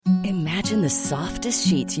Imagine the softest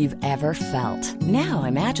sheets you've ever felt. Now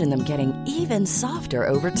imagine them getting even softer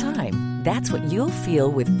over time. That's what you'll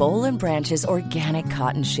feel with Boll & Branch's organic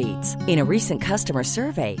cotton sheets. In a recent customer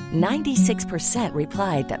survey, 96%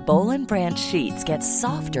 replied that Boll & Branch sheets get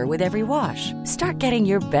softer with every wash. Start getting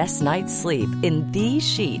your best night's sleep in these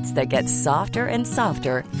sheets that get softer and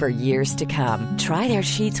softer for years to come. Try their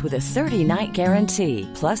sheets with a 30-night guarantee.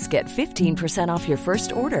 Plus, get 15% off your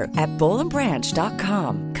first order at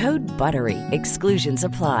bollandbranch.com. Code BUTTERY. Exclusions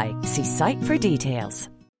apply. See site for details.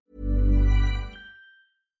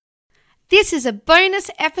 This is a bonus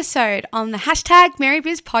episode on the hashtag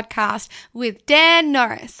MaryBiz podcast with Dan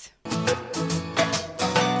Norris.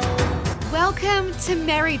 Welcome to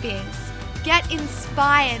MaryBiz. Get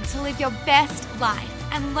inspired to live your best life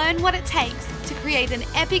and learn what it takes to create an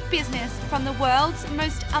epic business from the world's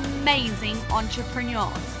most amazing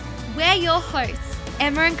entrepreneurs. We're your hosts,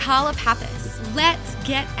 Emma and Carla Pappas. Let's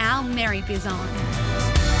get our MaryBiz on.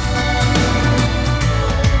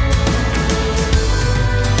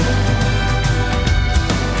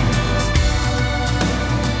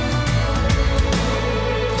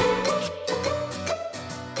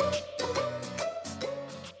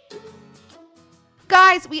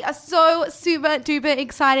 Guys, we are so super duper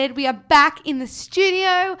excited. We are back in the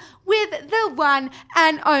studio with the one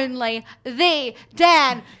and only, the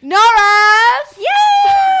Dan Norris.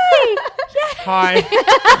 Yay! Hi.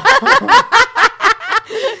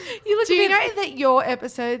 Do you know that your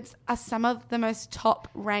episodes are some of the most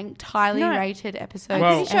top-ranked, highly rated episodes?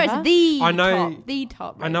 Well, I'm pretty sure it's the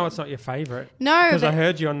top. I know it's not your favourite. No, because I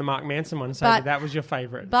heard you on the Mark Manson one say that was your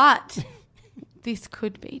favourite. But this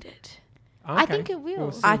could beat it. Okay. I think it will.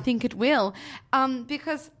 We'll see. I think it will.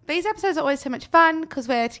 Because these episodes are always so much fun because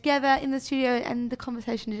we're together in the studio and the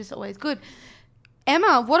conversation is just always good.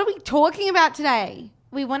 Emma, what are we talking about today?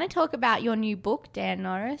 We want to talk about your new book, Dan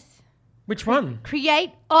Norris. Which one?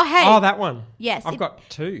 Create or Hate. Oh, that one. Yes. I've got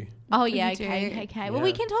two. Oh, yeah. You do. Okay. Well,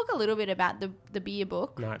 we can talk a little bit about the beer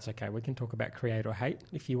book. No, it's okay. We can talk about Create or Hate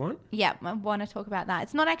if you want. Yeah, I want to talk about that.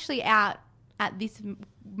 It's not actually out at this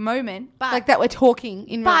moment, but Like that we're talking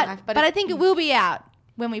in real life. But I think it will be out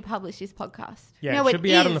when we publish this podcast. Yeah, No, it should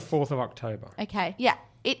be out on the is. 4th of October. Okay. Yeah,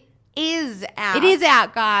 it is out. It is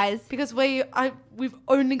out, guys. Because we've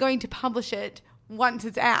only going to publish it once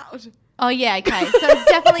it's out. Oh, yeah, okay. So it's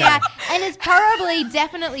definitely out. And it's probably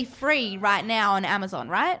definitely free right now on Amazon,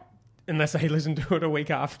 right? Unless they listen to it a week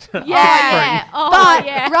after. Yeah. Oh, But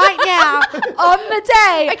yeah. right now, on the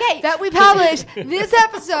day Okay. that we publish this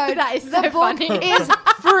episode, That is the so book funny. is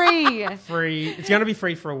free. Free. It's going to be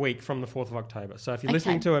free for a week from the 4th of October. So if you're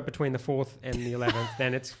listening to it between the 4th and the 11th,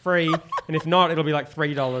 then it's free. And if not, it'll be like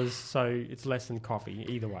 $3. So it's less than coffee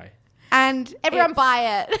either way. And Everyone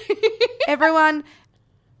buy it. everyone,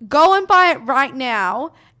 go and buy it right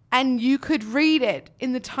now. And you could read it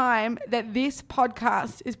in the time that this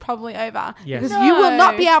podcast is probably over. Yes. Because you will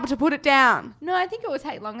not be able to put it down. No, I think it would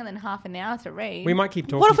take longer than half an hour to read. We might keep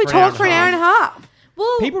talking. What if we for an hour talk for an hour and a half?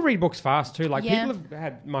 Well, People read books fast too. Like Yeah. people have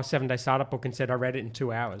had my 7-day startup book and said I read it in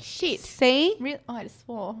 2 hours. shit. See? Oh, I just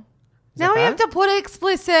swore. Is Now that we have bad? to put it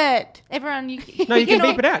explicit. Everyone, you No, you can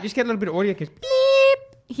beep it out. Just get a little bit of audio. Beep.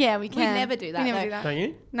 Yeah, we can. never do that, We never though. do that. Don't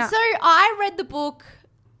you? No. So I read the book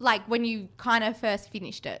like when you kind of first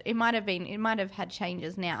finished it. It might have had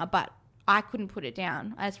changes now, but I couldn't put it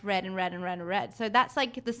down. I just read and read and read and read. So that's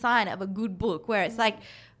like the sign of a good book where it's like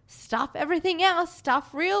stuff everything else, stuff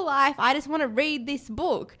real life. I just want to read this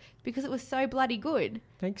book because it was so bloody good.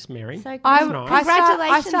 Thanks, Mary. So Nice. I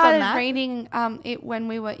congratulations started on that. reading it when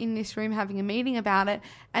we were in this room having a meeting about it,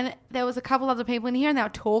 and there was a couple other people in here, and they were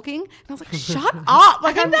talking, and I was like, "Shut up!"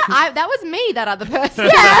 Like, That was me, that other person.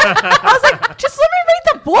 I was like, "Just let me read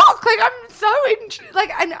the book." Like, I'm so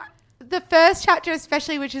and the first chapter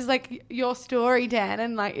especially, which is like your story, Dan,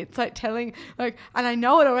 and like it's like telling and I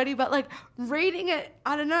know it already, but like reading it,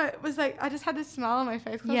 I don't know, it was like I just had this smile on my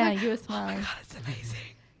face. 'Cause I was Yeah, like, you were smiling. Oh my God, it's amazing.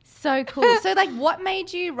 So cool. So like what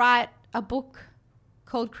made you write a book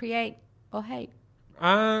called Create or Hate?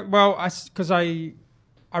 Well, because I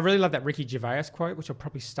really love that Ricky Gervais quote, which I'll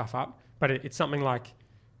probably stuff up, but it's something like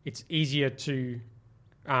it's easier to.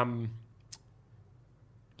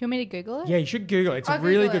 Do you want me to Google it? Yeah, you should Google it. It's I'll a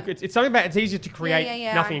really Google good. it. It's something about it's easier to create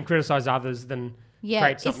yeah. nothing and criticize others than Yeah,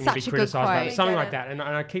 create it's something to be such a good criticized by. quote. Others. Something Get like it. that, and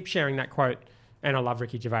I keep sharing that quote. And I love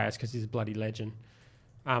Ricky Gervais because he's a bloody legend.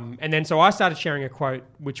 And then so I started sharing a quote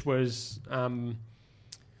which was,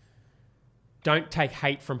 "Don't take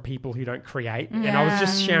hate from people who don't create." And I was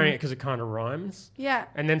just sharing it because it kind of rhymes. Yeah.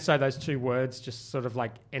 And then so those two words just sort of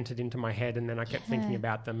like entered into my head, and then I kept thinking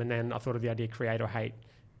about them, and then I thought of the idea create or hate.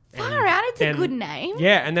 Far out. it's a good name.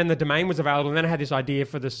 Yeah, and then the domain was available, and then I had this idea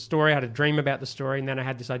for the story. I had a dream about the story, and then I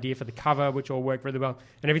had this idea for the cover, which all worked really well,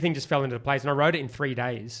 and everything just fell into place. And I wrote it in 3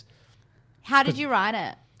 days How did you write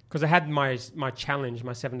it? because I had my challenge,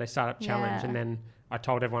 my 7-day startup challenge, Yeah. and then I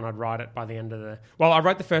told everyone I'd write it by the end of the... Well, I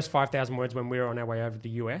wrote the first 5,000 words when we were on our way over to the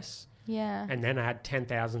US, Yeah. and then I had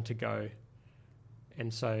 10,000 to go.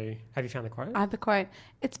 And so, have you found the quote? I have the quote.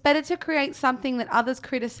 It's better to create something that others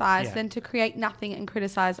criticize Yeah. than to create nothing and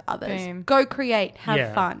criticize others. Boom. Go create, have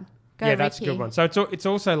Yeah. fun. Go, Yeah, that's a Ricky. good one. So it's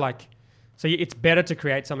also like... So it's better to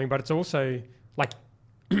create something, but it's also like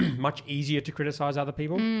much easier to criticize other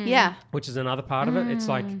people. Yeah. Which is another part of it. It's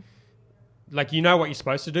like you know what you're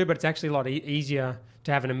supposed to do, but it's actually a lot easier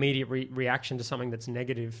to have an immediate reaction to something that's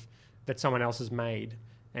negative that someone else has made.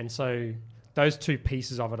 And so those two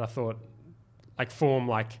pieces of it, I thought, like form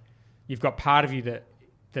like you've got part of you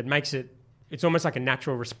that makes it. It's almost like a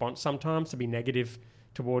natural response sometimes to be negative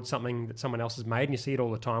towards something that someone else has made, and you see it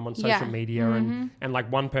all the time on social Yeah. media, and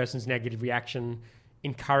like one person's negative reaction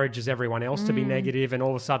encourages everyone else to be negative, and all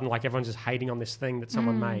of a sudden like everyone's just hating on this thing that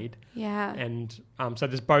someone made. Yeah. And so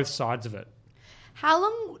there's both sides of it. How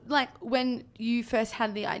long, like, when you first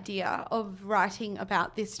had the idea of writing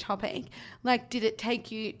about this topic, like, did it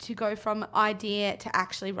take you to go from idea to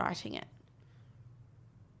actually writing it?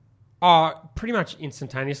 Pretty much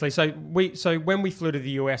instantaneously. So when we flew to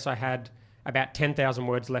the US, I had about 10,000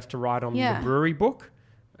 words left to write on Yeah. the brewery book,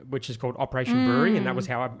 which is called Operation Brewery, and that was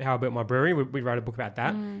how I built my brewery. We wrote a book about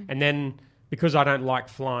that. And then because I don't like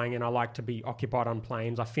flying and I like to be occupied on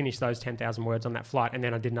planes, I finished those 10,000 words on that flight, and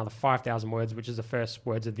then I did another 5,000 words, which is the first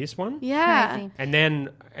words of this one. Yeah. Crazy. And then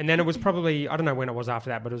it was probably, I don't know when it was after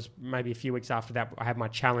that, but it was maybe a few weeks after that, I had my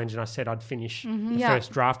challenge, and I said I'd finish the Yeah.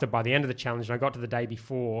 first draft by the end of the challenge, and I got to the day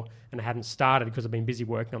before and I hadn't started because I've been busy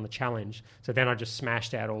working on the challenge. So then I just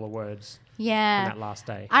smashed out all the words on Yeah. that last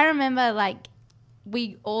day. I remember like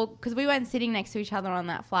we all, because we weren't sitting next to each other on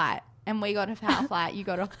that flight, and we got off our flight, you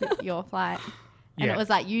got off your flight. And Yeah. it was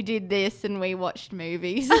like, you did this and we watched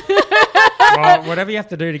movies. Well, whatever you have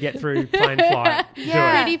to do to get through plane flight, do it.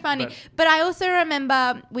 Pretty funny. But- But I also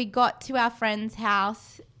remember we got to our friend's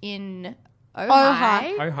house in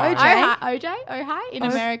Ojai. Ojai in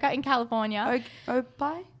America, in California.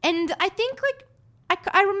 Bye. And I think like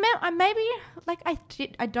I remember, I maybe like I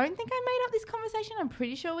don't think I made up this conversation. I'm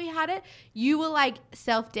pretty sure we had it. You were like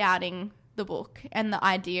self-doubting the book and the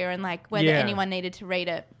idea and like whether Yeah. anyone needed to read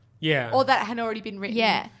it. Yeah. Or that had already been written.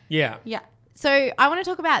 Yeah. Yeah. Yeah. So I want to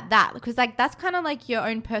talk about that because like that's kind of like your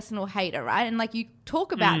own personal hater, right? And like you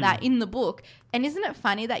talk about that in the book. And isn't it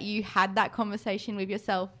funny that you had that conversation with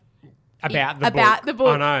yourself About the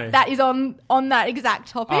book I know. that is on that exact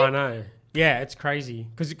topic? I know. Yeah, it's crazy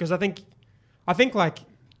because I think like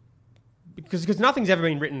because nothing's ever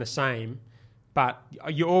been written the same, but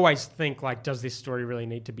you always think like, does this story really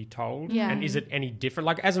need to be told? Yeah. And is it any different?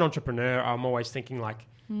 Like as an entrepreneur, I'm always thinking like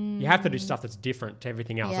you have to do stuff that's different to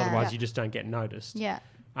everything else, Yeah. otherwise Yeah. you just don't get noticed. Yeah.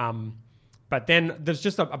 But then there's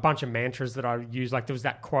just a bunch of mantras that I use. Like there was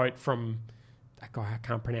that quote from that guy, I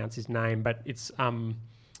can't pronounce his name, but it's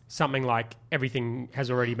something like everything has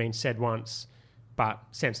already been said once, but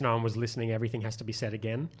since no one was listening, everything has to be said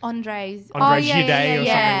again. Andres Giudet or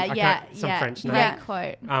yeah, something. yeah, Some yeah. French name. Great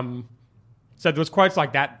quote. So there was quotes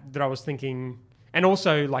like that I was thinking, and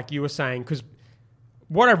also like you were saying, because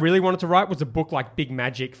what I really wanted to write was a book like Big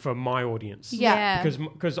Magic for my audience. Yeah.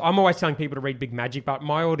 Because I'm always telling people to read Big Magic, but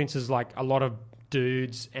my audience is like a lot of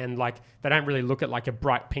dudes, and like they don't really look at like a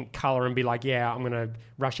bright pink color and be like, yeah, I'm going to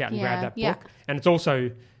rush out and grab that Yeah. book. And it's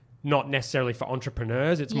also not necessarily for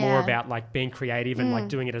entrepreneurs. It's more Yeah. about like being creative and like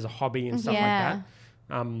doing it as a hobby and stuff Yeah.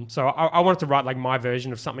 like that. So I wanted to write like my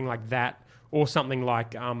version of something like that, or something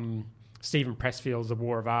like Stephen Pressfield's The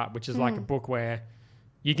War of Art, which is like a book where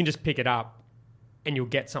you can just pick it up and you'll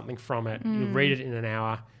get something from it. You'll read it in an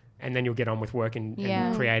hour and then you'll get on with work and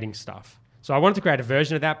Yeah. creating stuff. So I wanted to create a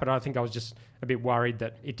version of that, but I think I was just a bit worried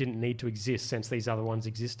that it didn't need to exist since these other ones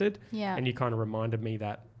existed. Yeah. And you kind of reminded me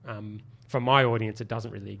that for my audience, it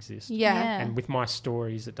doesn't really exist. Yeah. Yeah. And with my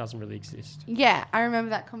stories, it doesn't really exist. Yeah, I remember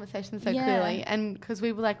that conversation so Yeah. clearly, and because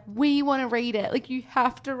we were like, we want to read it, like you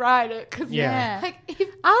have to write it, because Yeah. like if,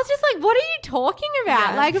 I was just like, what are you talking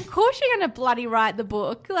about? Yeah. Like, of course you're going to bloody write the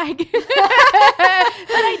book. Like,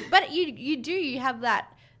 but you have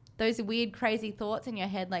those weird, crazy thoughts in your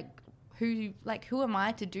head. Like, who am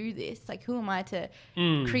I to do this? Like, who am I to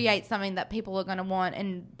create something that people are going to want?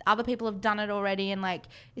 And other people have done it already. And like,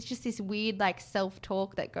 it's just this weird, like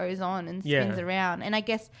self-talk that goes on and spins Yeah. around. And I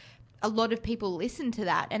guess a lot of people listen to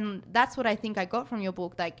that. And that's what I think I got from your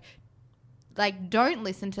book. Like don't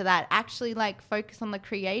listen to that. Actually like focus on the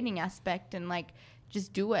creating aspect and like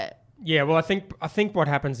just do it. Yeah, well, I think what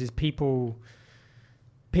happens is people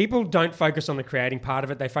don't focus on the creating part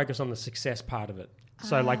of it; they focus on the success part of it.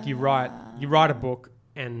 So, like, you write a book,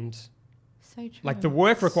 and So true. like the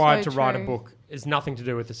work required So to write a true. book is nothing to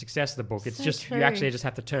do with the success of the book. It's So just true. you actually just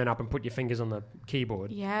have to turn up and put your fingers on the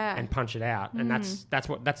keyboard Yeah. and punch it out, and that's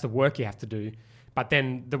the work you have to do. But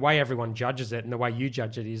then the way everyone judges it and the way you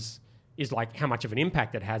judge it is like how much of an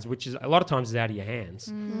impact it has, which is a lot of times is out of your hands.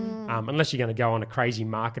 Unless you're going to go on a crazy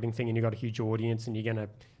marketing thing and you've got a huge audience and you're going to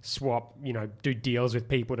swap, do deals with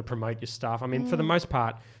people to promote your stuff. I mean, for the most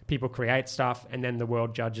part, people create stuff and then the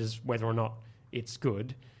world judges whether or not it's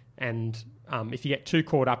good. And if you get too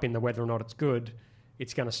caught up in the whether or not it's good,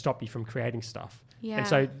 it's going to stop you from creating stuff. Yeah. And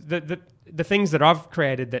so the things that I've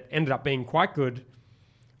created that ended up being quite good,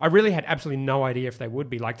 I really had absolutely no idea if they would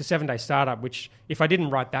be. Like the 7-Day Startup, which if I didn't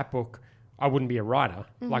write that book, I wouldn't be a writer.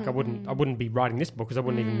 Like I wouldn't be writing this book because I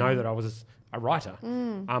wouldn't even know that I was a writer.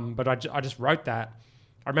 But I just wrote that.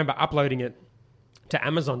 I remember uploading it to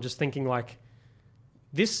Amazon, just thinking like,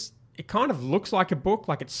 this. It kind of looks like a book,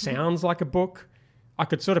 like it sounds like a book. I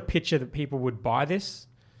could sort of picture that people would buy this,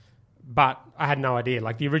 but I had no idea.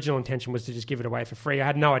 Like the original intention was to just give it away for free. I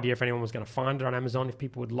had no idea if anyone was going to find it on Amazon, if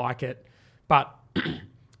people would like it. But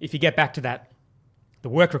if you get back to that, the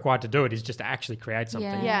work required to do it is just to actually create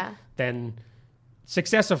something. Yeah. Then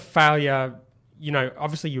success or failure,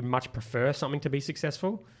 obviously you'd much prefer something to be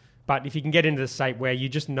successful. But if you can get into the state where you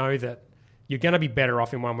just know that you're going to be better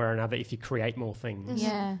off in one way or another if you create more things,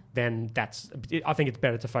 Yeah. then I think it's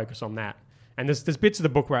better to focus on that. And there's bits of the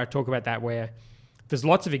book where I talk about that, where there's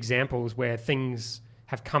lots of examples where things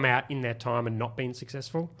have come out in their time and not been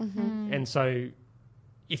successful. And so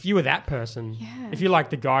if you were that person, if you're like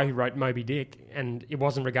the guy who wrote Moby Dick and it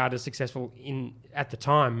wasn't regarded as successful at the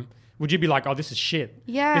time, would you be like, oh, this is shit.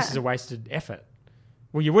 Yeah. This is a wasted effort.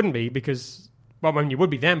 Well, you wouldn't be because, well, I mean, you would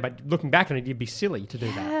be then, but looking back on it, you'd be silly to do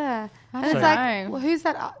that. Yeah. And don't it's like, know. well, who's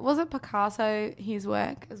that? Was it Picasso, his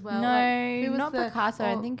work as well? No, Like, who was not Picasso.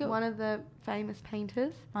 I think one of the famous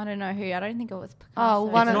painters. I don't know who. I don't think it was Picasso. Oh,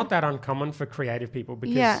 one It's of- not that uncommon for creative people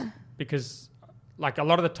because like a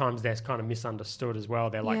lot of the times they're kind of misunderstood as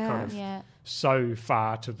well. They're like kind of Yeah. so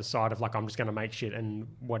far to the side of like, I'm just going to make shit and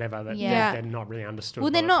whatever that Yeah. they're not really understood.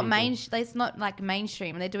 Well, by they're not people. it's not like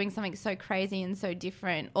mainstream. They're doing something so crazy and so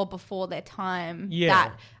different or before their time. Yeah.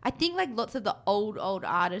 That I think like lots of the old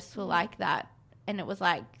artists were like that. And it was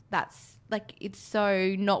like, that's like, it's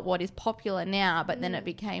so not what is popular now, but then it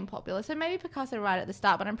became popular. So maybe Picasso right at the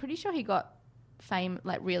start, but I'm pretty sure he got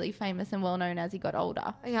really famous and well known as he got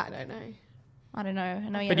older. Yeah, I don't know. I don't know. I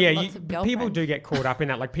know he But had yeah, lots of but people girlfriends. do get caught up in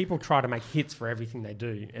that. Like people try to make hits for everything they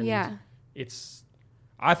do. And Yeah.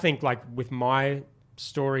 I think like with my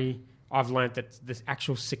story, I've learned that this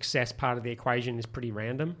actual success part of the equation is pretty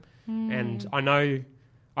random. And I know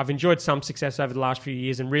I've enjoyed some success over the last few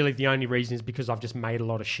years, and really the only reason is because I've just made a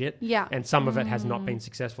lot of shit. Yeah. And some of it has not been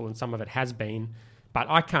successful and some of it has been. But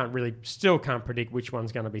I still can't predict which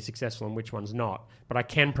one's going to be successful and which one's not. But I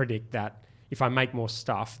can predict that if I make more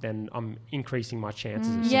stuff, then I'm increasing my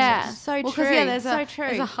chances of Yeah. success. So Well, 'cause, true. there's So a, true.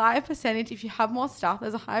 There's a higher percentage. If you have more stuff,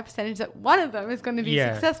 there's a higher percentage that one of them is going to be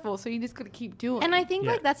Yeah. successful. So you just got to keep doing. And I think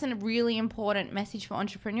Yeah. like that's a really important message for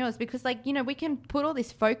entrepreneurs because like, we can put all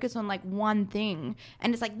this focus on like one thing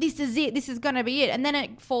and it's like, this is it, this is going to be it. And then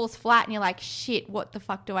it falls flat and you're like, shit, what the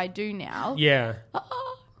fuck do I do now? Yeah.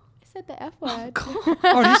 I said the F word.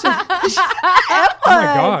 Oh, you said, oh my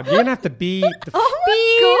God. You're going to have to beep. Beep.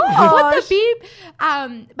 What the beep?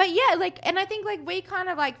 But yeah, like, and I think like we kind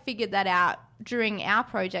of like figured that out during our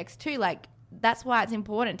projects too. Like that's why it's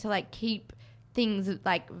important to like keep things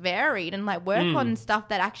like varied and like work on stuff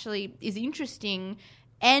that actually is interesting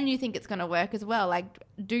and you think it's going to work as well. Like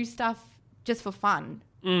do stuff just for fun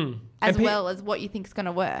as And well as what you think is going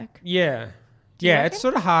to work. Yeah. you Yeah, reckon? it's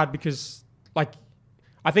sort of hard because, like,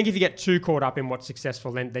 I think if you get too caught up in what's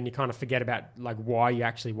successful, then you kind of forget about, like, why you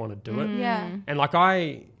actually want to do it. yeah. And, like,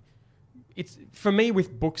 it's for me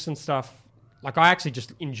with books and stuff, like, I actually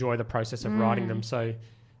just enjoy the process of writing them. So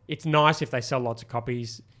it's nice if they sell lots of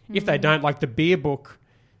copies. If they don't, like, the beer book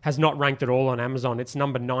has not ranked at all on Amazon. It's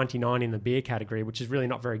number 99 in the beer category, which is really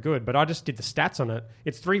not very good. But I just did the stats on it.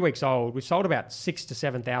 It's 3 weeks old. We've sold about $6,000 to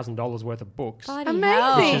 $7,000 worth of books. Bloody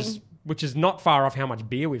Amazing. hell. Which is not far off how much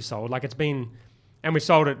beer we've sold. Like it's been, and we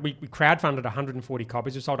sold it. We crowdfunded 140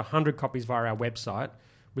 copies. We sold 100 copies via our website.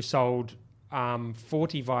 We sold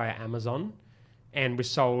 40 via Amazon, and we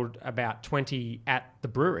sold about 20 at the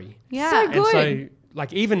brewery. Yeah. So And good. so,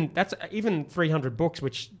 like even 300 books,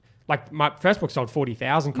 which like my first book sold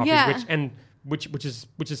 40,000 copies, Yeah. which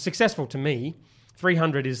is successful to me.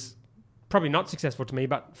 300 is probably not successful to me,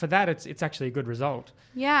 but for that, it's actually a good result.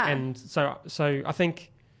 Yeah. And so I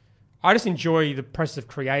think I just enjoy the process of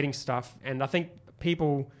creating stuff, and I think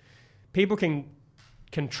people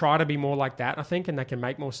can try to be more like that, I think, and they can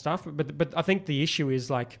make more stuff. But I think the issue is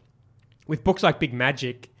like with books like Big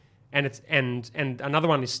Magic, and another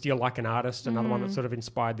one is Steal Like an Artist, another one that sort of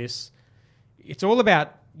inspired this. It's all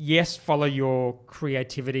about, yes, follow your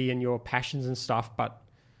creativity and your passions and stuff, but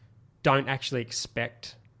don't actually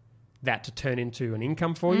expect that to turn into an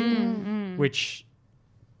income for you, which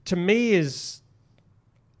to me is,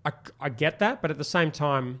 I get that, but at the same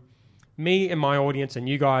time, me and my audience and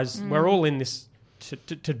you guys, we're all in this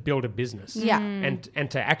to build a business, and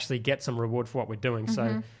to actually get some reward for what we're doing.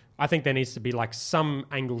 So I think there needs to be like some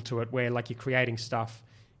angle to it where like you're creating stuff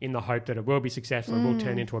in the hope that it will be successful, it will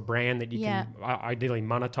turn into a brand that you can ideally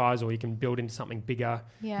monetize, or you can build into something bigger,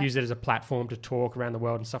 use it as a platform to talk around the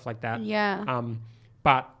world and stuff like that. Yeah.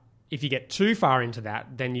 But if you get too far into that,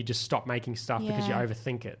 then you just stop making stuff because you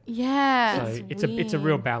overthink it. Yeah. So it's a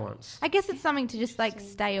real balance. I guess it's something to just like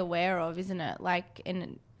stay aware of, isn't it? Like,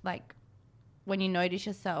 and like when you notice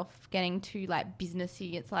yourself getting too like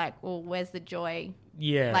businessy, it's like, well, where's the joy?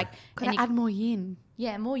 Yeah. Like, Gotta add more yin.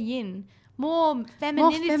 Yeah, more yin, more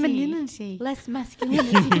femininity, less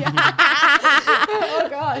masculinity. Oh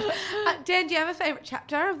gosh. Dan, do you have a favourite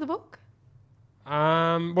chapter of the book?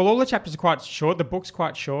 Well, all the chapters are quite short. The book's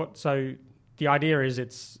quite short, so the idea is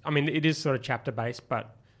it is sort of chapter based,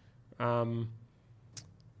 but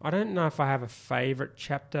I don't know if I have a favourite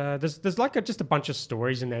chapter. There's like just a bunch of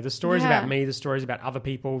stories in there. There's stories about me, there's stories about other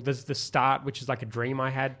people. There's the start, which is like a dream I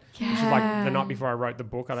had, which is like the night before I wrote the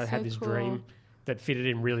book. I had this dream that fitted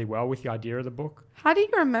in really well with the idea of the book. How do you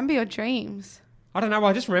remember your dreams? I don't know. Well,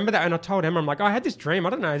 I just remember that, and I told Emma, I'm like, I had this dream. I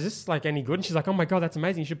don't know, is this like any good? And she's like, oh my God, that's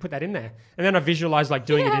amazing. You should put that in there. And then I visualized like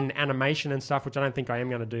doing it in animation and stuff, which I don't think I am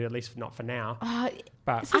going to do, at least not for now.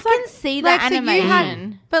 But I can see that so you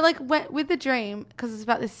animation. but like with the dream, because it's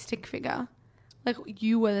about this stick figure, like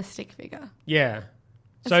you were the stick figure. yeah.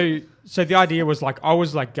 So the idea was like, I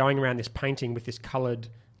was like going around this painting with this colored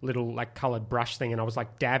brush thing, and I was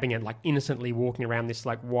like dabbing it, like innocently walking around this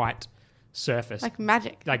like white surface, Like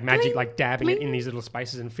magic, bling, like dabbing it in these little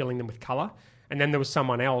spaces and filling them with color. And then there was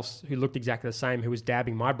someone else who looked exactly the same, who was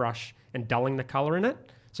dabbing my brush and dulling the color in it.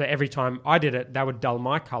 So every time I did it, they would dull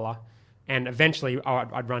my color, and eventually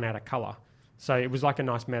I'd run out of color. So it was like a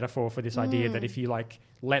nice metaphor for this idea that if you like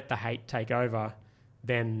let the hate take over,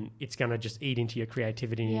 then it's going to just eat into your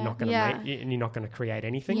creativity, and you're not going to and you're not going to create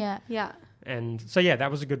anything. Yeah. And so that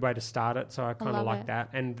was a good way to start it. So I kind of like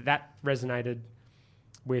that, and that resonated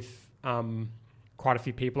with quite a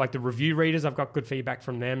few people. Like the review readers, I've got good feedback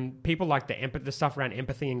from them. People like the stuff around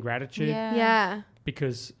empathy and gratitude. Yeah.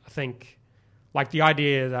 Because I think like the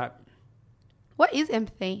idea that... What is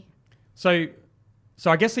empathy? So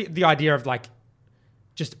I guess the idea of like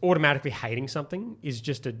just automatically hating something is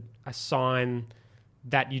just a sign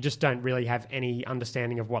that you just don't really have any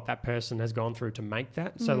understanding of what that person has gone through to make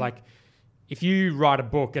that. So like if you write a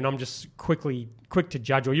book and I'm just quick to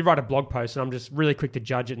judge, or you write a blog post and I'm just really quick to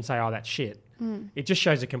judge it and say, oh, that's shit. It just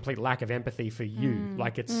shows a complete lack of empathy for you.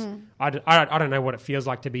 Like it's, I don't know what it feels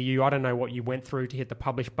like to be you. I don't know what you went through to hit the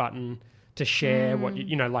publish button, to share what,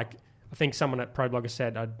 like I think someone at ProBlogger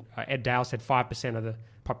said, Ed Dale said 5% of the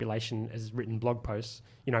population has written blog posts.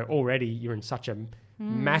 Already you're in such a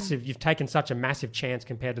massive, you've taken such a massive chance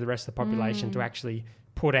compared to the rest of the population to actually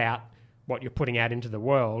put out what you're putting out into the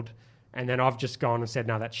world. And then I've just gone and said,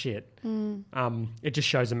 no, that's shit. It just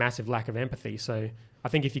shows a massive lack of empathy. So I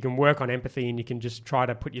think if you can work on empathy and you can just try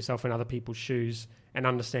to put yourself in other people's shoes and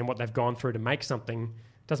understand what they've gone through to make something,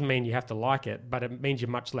 doesn't mean you have to like it, but it means you're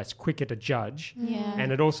much less quicker to judge. Yeah.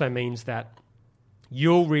 And it also means that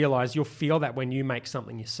you'll feel that when you make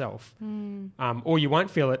something yourself. Or you won't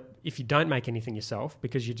feel it if you don't make anything yourself,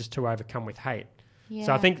 because you're just too overcome with hate. Yeah.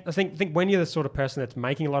 So I think when you're the sort of person that's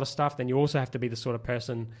making a lot of stuff, then you also have to be the sort of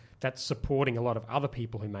person that's supporting a lot of other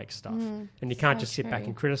people who make stuff. And you can't just sit back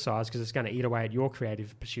and criticize, because it's going to eat away at your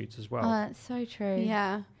creative pursuits as well. Oh, that's so true.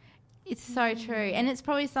 Yeah. It's so true. And it's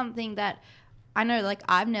probably something that I know, like,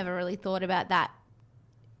 I've never really thought about that,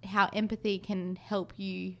 how empathy can help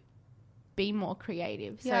you be more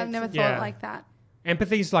creative. Yeah, I've never thought Yeah. like that.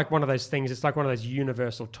 Empathy is like one of those things. It's like one of those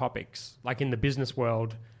universal topics. Like in the business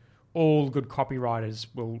world, all good copywriters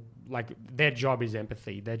will, like, their job is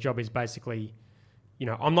empathy. Their job is basically,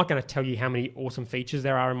 I'm not going to tell you how many awesome features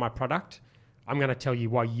there are in my product. I'm going to tell you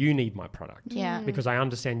why you need my product. Yeah. Because I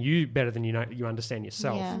understand you better than you understand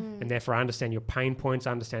yourself. Yeah. And therefore I understand your pain points.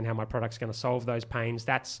 I understand how my product's going to solve those pains.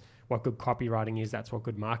 That's what good copywriting is. That's what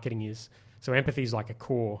good marketing is. So empathy is like a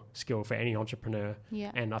core skill for any entrepreneur,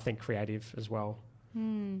 Yeah. and I think creative as well.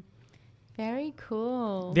 Very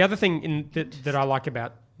cool. The other thing that I like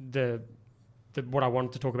about what I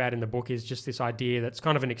wanted to talk about in the book is just this idea that's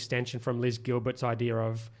kind of an extension from Liz Gilbert's idea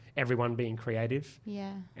of everyone being creative.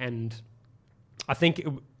 Yeah. And I think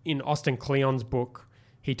in Austin Kleon's book,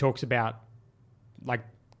 he talks about like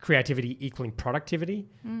creativity equaling productivity.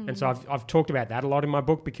 And so I've talked about that a lot in my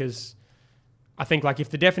book, because I think like if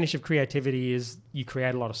the definition of creativity is you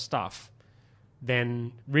create a lot of stuff,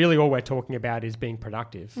 then really all we're talking about is being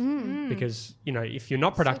productive. Because, you know, if you're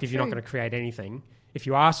not productive, you're not going to create anything. If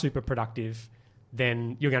you are super productive,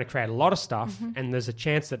 then you're going to create a lot of stuff, and there's a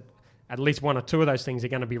chance that at least one or two of those things are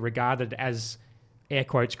going to be regarded as, air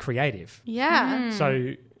quotes, creative. Yeah.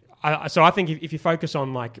 So I think if you focus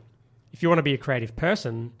on like, if you want to be a creative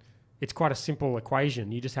person, it's quite a simple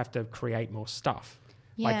equation. You just have to create more stuff.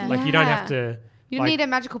 Yeah. Like you don't have to. You like, need a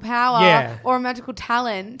magical power Yeah. or a magical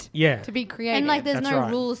talent Yeah. to be creative. And like, there's That's no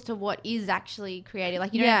right. rules to what is actually creative.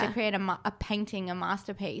 Like, you don't have to create a painting, a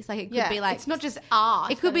masterpiece. Like, it could be like, it's not just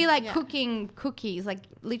art. it could be like Yeah. cooking cookies. Like,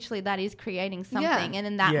 literally, that is creating something, Yeah. and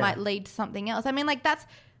then that Yeah. might lead to something else. I mean, like, that's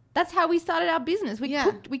how we started our business. We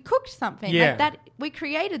Yeah. cooked something. Yeah. Like that, we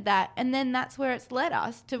created that, and then that's where it's led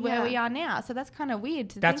us to where Yeah. we are now. So that's kind of weird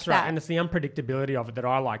to That's think right. that. And it's the unpredictability of it that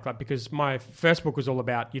I like because my first book was all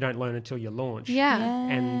about you don't learn until you launch. Yeah.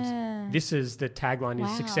 And this is the tagline is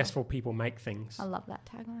Wow. successful people make things. I love that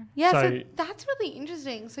tagline. Yeah, so So- that's really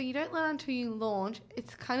interesting. So you don't learn until you launch.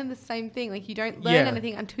 It's kind of the same thing. Like you don't learn Yeah.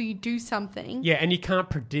 anything until you do something. Yeah, and you can't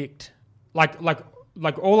predict. Like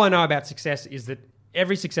all I know about success is that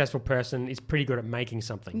every successful person is pretty good at making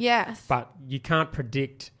something. Yes. But you can't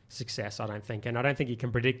predict success, I don't think. And I don't think you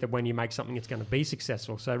can predict that when you make something, it's going to be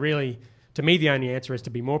successful. So really, to me, the only answer is to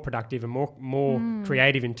be more productive and more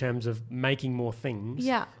creative in terms of making more things.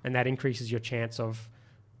 Yeah. And that increases your chance of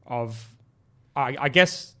I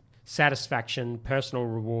guess, satisfaction, personal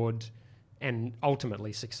reward, and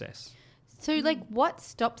ultimately success. So, like, what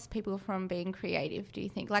stops people from being creative, do you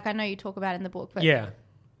think? Like, I know you talk about it in the book, but Yeah.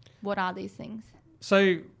 what are these things?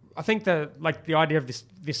 So I think the idea of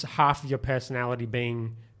this half of your personality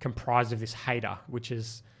being comprised of this hater, which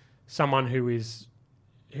is someone who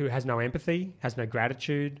has no empathy, has no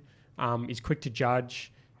gratitude, is quick to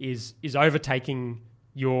judge, is overtaking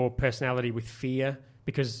your personality with fear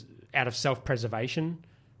because out of self-preservation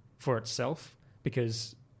for itself.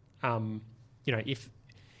 Because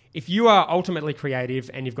if you are ultimately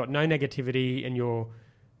creative and you've got no negativity and you're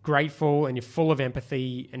grateful and you're full of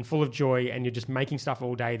empathy and full of joy and you're just making stuff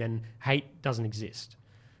all day, then hate doesn't exist.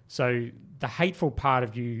 So the hateful part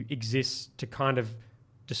of you exists to kind of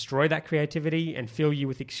destroy that creativity and fill you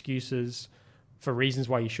with excuses for reasons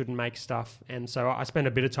why you shouldn't make stuff. And so I spend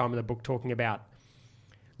a bit of time in the book talking about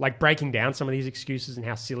like breaking down some of these excuses and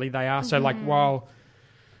how silly they are. So like while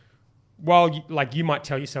you might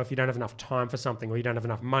tell yourself you don't have enough time for something or you don't have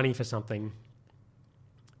enough money for something,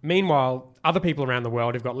 meanwhile, other people around the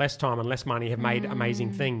world who've got less time and less money have made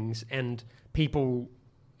amazing things, and people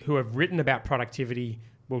who have written about productivity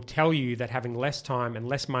will tell you that having less time and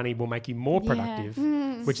less money will make you more productive,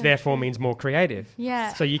 which therefore means more creative.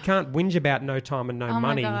 Yeah. So you can't whinge about no time and no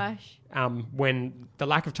money my gosh. when the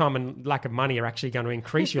lack of time and lack of money are actually going to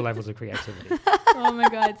increase your levels of creativity. Oh my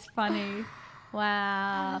God, it's funny.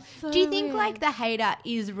 Wow. Do you think like the hater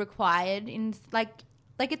is required in like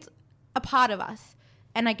it's a part of us?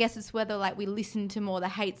 And I guess it's whether like we listen to more the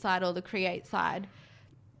hate side or the create side.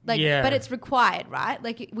 Like, Yeah. but it's required, right?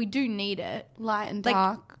 Like we do need it. Light and Like-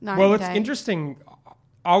 dark. Night Well, and it's day. interesting.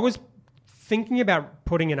 I was thinking about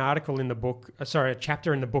putting an article in the book, a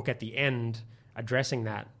chapter in the book at the end addressing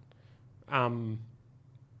that.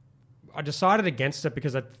 I decided against it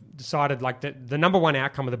because I decided like the number one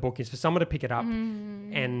outcome of the book is for someone to pick it up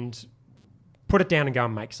and put it down and go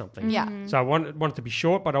and make something. Yeah. So I wanted it to be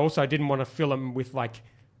short, but I also didn't want to fill them with like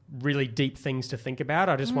really deep things to think about.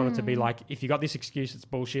 I just wanted to be like, if you got this excuse, it's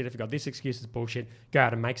bullshit. If you got this excuse, it's bullshit. Go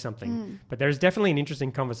out and make something. But there is definitely an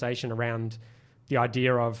interesting conversation around the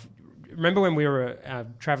idea of, remember when we were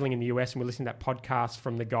traveling in the US and we listened to that podcast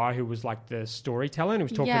from the guy who was like the storyteller and he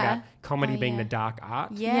was talking Yeah. about comedy Oh, being yeah. the dark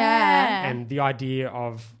art. Yeah. And the idea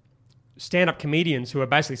of stand-up comedians who are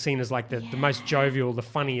basically seen as like the most jovial, the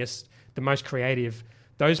funniest, the most creative.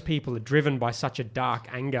 Those people are driven by such a dark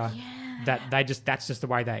anger that that's just the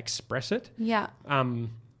way they express it. Yeah.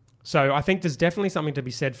 So I think there's definitely something to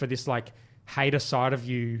be said for this like hater side of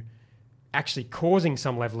you actually causing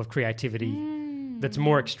some level of creativity that's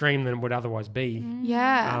more extreme than it would otherwise be.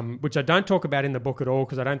 Yeah. Which I don't talk about in the book at all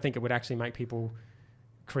because I don't think it would actually make people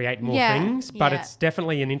create more Yeah, things, but yeah. it's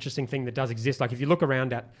definitely an interesting thing that does exist. Like if you look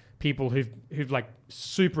around at people who've like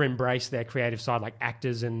super embraced their creative side, like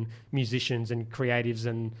actors and musicians and creatives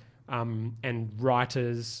and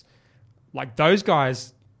writers, like those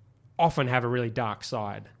guys often have a really dark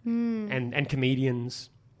side. And comedians,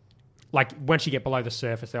 like once you get below the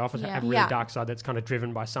surface, they often have a really Yeah. dark side that's kind of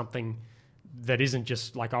driven by something that isn't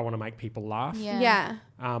just like, I want to make people laugh. Yeah.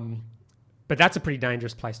 But that's a pretty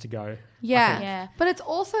dangerous place to go. Yeah. Yeah. But it's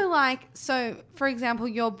also like, so for example,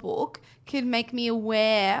 your book could make me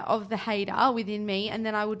aware of the hater within me, and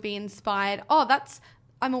then I would be inspired. Oh,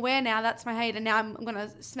 I'm aware now, that's my hater. Now I'm going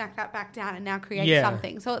to smack that back down and now create Yeah.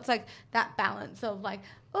 something. So it's like that balance of like,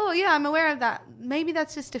 oh yeah, I'm aware of that. Maybe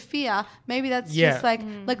that's just a fear. Maybe that's Yeah. just like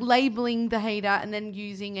labeling the hater and then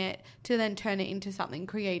using it to then turn it into something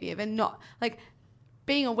creative, and not like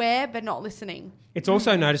being aware but not listening. It's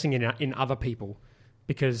also noticing in other people,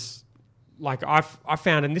 because like I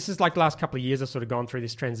found, and this is like the last couple of years I've sort of gone through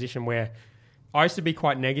this transition where I used to be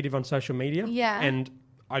quite negative on social media. Yeah. And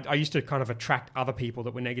I used to kind of attract other people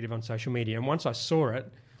that were negative on social media. And once I saw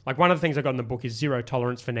it, like one of the things I got in the book is zero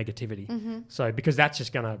tolerance for negativity. So because that's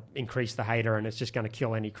just going to increase the hater and it's just going to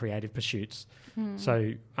kill any creative pursuits.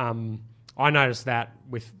 So I noticed that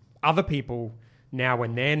with other people now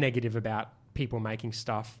when they're negative about people making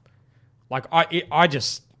stuff, like I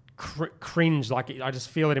just cringe. Like I just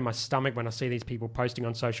feel it in my stomach when I see these people posting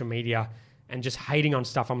on social media and just hating on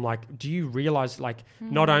stuff. I'm like, do you realize like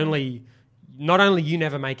not only you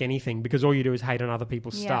never make anything because all you do is hate on other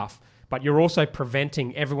people's stuff, but you're also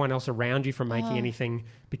preventing everyone else around you from making anything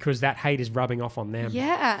because that hate is rubbing off on them.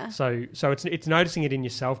 Yeah. So it's noticing it in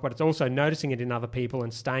yourself, but it's also noticing it in other people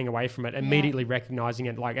and staying away from it, immediately recognizing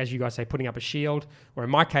it, like as you guys say, putting up a shield. Or in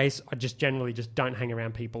my case, I just generally just don't hang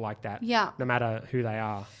around people like that. Yeah. No matter who they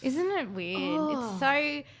are. Isn't it weird?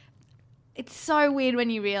 Oh. It's so weird when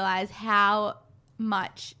you realize how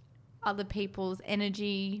much other people's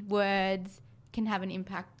energy, words can have an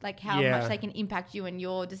impact, like how much they can impact you and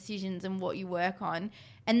your decisions and what you work on.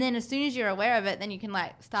 And then as soon as you're aware of it, then you can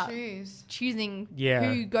like start choosing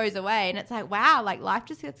who goes away. And it's like, wow, like life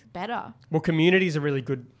just gets better. Well, community is a really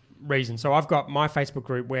good reason. So I've got my Facebook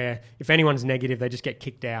group where if anyone's negative, they just get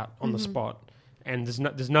kicked out on the spot. And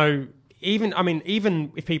there's no even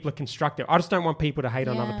if people are constructive, I just don't want people to hate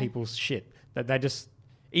on other people's shit. That they just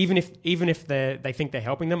even if they think they're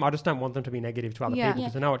helping them, I just don't want them to be negative to other people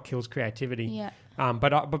because I know it kills creativity. Yeah.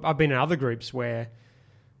 But I've been in other groups where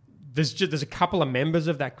there's a couple of members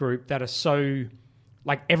of that group that are so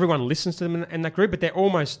like everyone listens to them in that group, but they're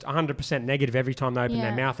almost 100% negative every time they open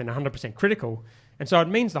their mouth and 100% critical. And so it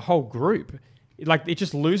means the whole group, like it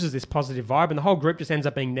just loses this positive vibe, and the whole group just ends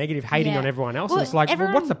up being negative, hating on everyone else. Well, and it's like,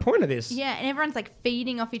 well, what's the point of this? Yeah, and everyone's like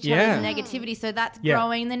feeding off each other's negativity, so that's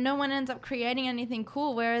growing. Then no one ends up creating anything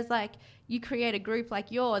cool. Whereas like you create a group like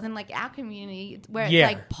yours and like our community where it's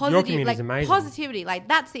like positive, like amazing. Positivity, like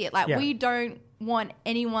that's it. Like we don't want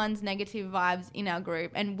anyone's negative vibes in our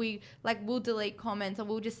group, and we'll delete comments or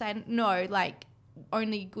we'll just say no, like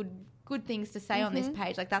only good things to say on this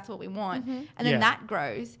page. Like that's what we want, and then that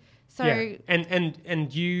grows. So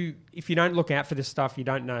and you, if you don't look out for this stuff, you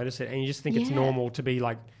don't notice it, and you just think it's normal to be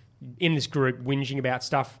like in this group whinging about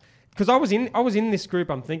stuff. Because I was in this group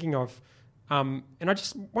I'm thinking of, and I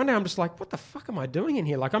just one day I'm just like, what the fuck am I doing in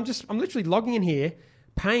here? Like I'm literally logging in here,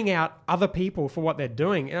 paying out other people for what they're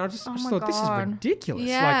doing, and I just thought this is ridiculous.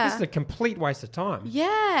 Yeah. Like this is a complete waste of time.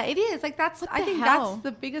 Yeah, it is. Like I think hell? that's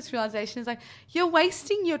the biggest realization is like you're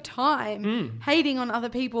wasting your time hating on other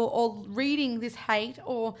people or reading this hate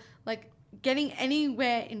or like getting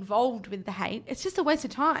anywhere involved with the hate. It's just a waste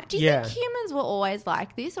of time. do you think humans were always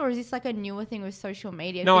like this, or is this like a newer thing with social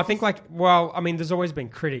media? No, I think there's always been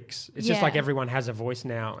critics. It's just like everyone has a voice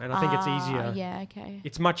now, and I think it's easier. Yeah, okay.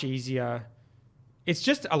 It's much easier. It's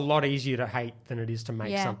just a lot easier to hate than it is to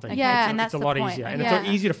make something. Okay. Yeah, and that's it's a the lot point. easier. And Yeah. it's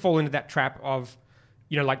easier to fall into that trap of,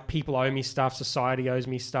 like people owe me stuff, society owes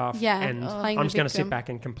me stuff, and playing I'm the just going to sit victim. back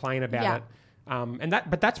and complain about it.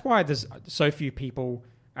 But that's why there's so few people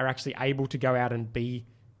are actually able to go out and be,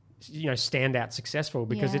 stand out successful,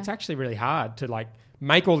 because it's actually really hard to like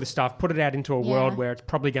make all this stuff, put it out into a world where it's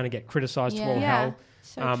probably going to get criticized to all hell.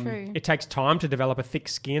 So true. It takes time to develop a thick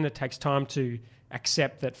skin. It takes time to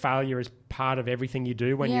accept that failure is part of everything you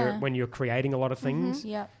do when you're creating a lot of things.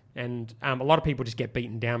 Yeah. And a lot of people just get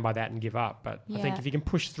beaten down by that and give up. But I think if you can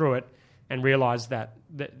push through it and realize that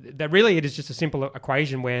really it is just a simple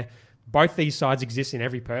equation where both these sides exist in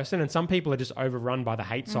every person, and some people are just overrun by the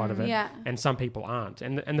hate side of it, and some people aren't.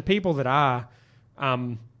 And the people that are,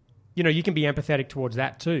 you can be empathetic towards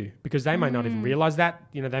that too, because they might not even realize that.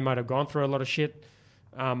 They might have gone through a lot of shit.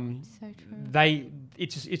 So true.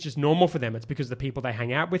 it's just normal for them. It's because the people they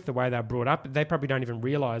hang out with, the way they're brought up, they probably don't even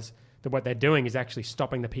realize that what they're doing is actually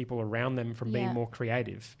stopping the people around them from being more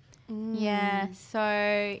creative. Yeah,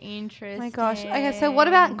 so interesting. Oh my gosh. Okay, so what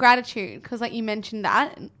about gratitude? Because like you mentioned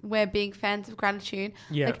that we're big fans of gratitude.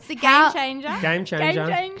 Yeah. Like, It's a game changer. Game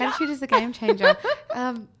changer. gratitude is a game changer.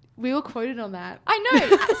 We were quoted on that. I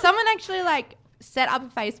know. Someone actually like set up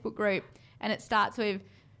a Facebook group and it starts with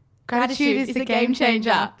Gratitude is the game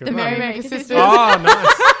changer. Good The one. Merrymaker Sisters. Oh,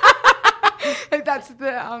 nice. Like, that's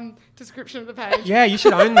the description of the page. Yeah, you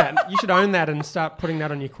should own that. You should own that and start putting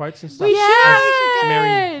that on your quotes and stuff.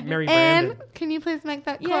 Mary Anne, branded. can you please make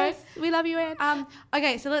that quote? Yes, we love you, Anne.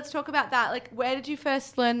 Okay, so let's talk about that. Like, where did you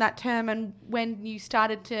first learn that term, and when you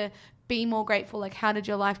started to be more grateful? Like, how did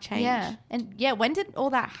your life change? Yeah, and when did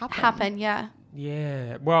all that happen? Yeah.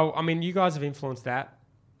 Yeah. Well, I mean, you guys have influenced that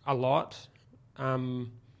a lot.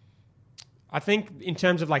 I think in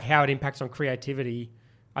terms of like how it impacts on creativity,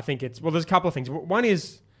 I think it's, well, there's a couple of things. One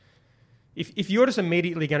is if you're just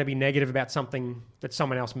immediately going to be negative about something that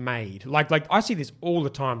someone else made, like I see this all the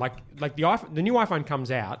time. Like the new iPhone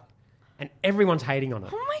comes out and everyone's hating on it.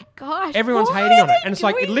 Oh my gosh. Everyone's why hating are on it. they And it's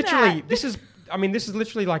like, it doing literally, that? this is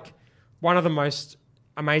literally like one of the most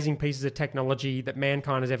amazing pieces of technology that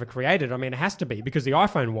mankind has ever created. I mean, it has to be because the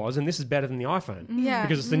iPhone was, and this is better than the iPhone. Yeah.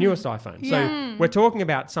 Because it's the newest iPhone. Yeah. So we're talking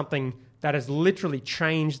about something that has literally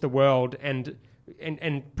changed the world and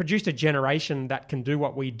produced a generation that can do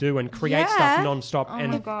what we do and create stuff nonstop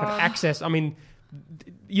and have access. I mean,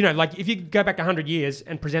 you know, like if you go back 100 years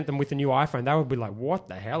and present them with a new iPhone, they would be like, what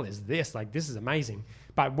the hell is this? Like, this is amazing.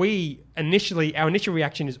 But our initial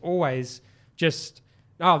reaction is always just,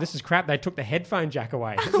 oh, this is crap. They took the headphone jack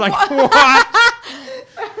away. It's like, what?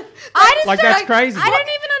 I just Like, don't, that's crazy. I don't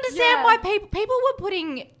even understand Yeah. why people were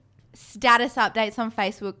putting status updates on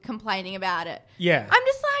Facebook complaining about it. Yeah. I'm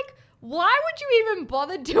just like, why would you even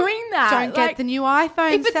bother doing that? Don't get the new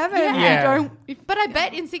iPhone if it's- 7. yeah. Yeah. Don't. But I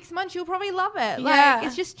bet in 6 months you'll probably love it. Yeah. Like,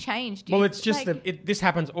 it's just changed. Well, it's just like, this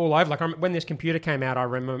happens all over. Like when this computer came out, I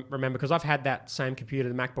remember because I've had that same computer,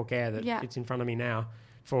 the MacBook Air, that it's in front of me now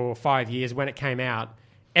for 5 years. When it came out,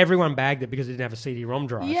 everyone bagged it because it didn't have a CD-ROM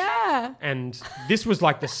drive. Yeah. And this was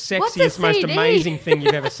like the What's a sexiest, most CD? amazing thing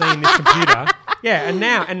you've ever seen. This computer,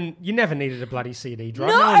 yeah. And you never needed a bloody CD drive.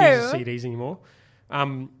 No one uses CDs anymore.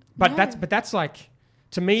 But that's like,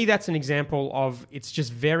 to me, that's an example of it's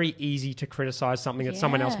just very easy to criticize something that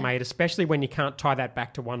someone else made, especially when you can't tie that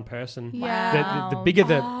back to one person. Yeah. The bigger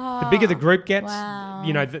the group gets,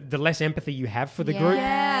 you know, the less empathy you have for the group.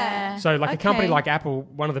 Yeah. So like a company Okay. like Apple,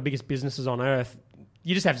 one of the biggest businesses on earth,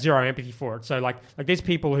 you just have zero empathy for it. So like these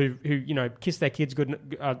people who you know kiss their kids good,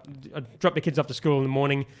 drop their kids off to school in the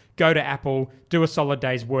morning, go to Apple, do a solid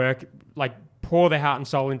day's work, like pour their heart and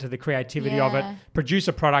soul into the creativity of it, produce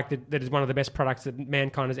a product that is one of the best products that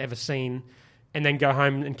mankind has ever seen, and then go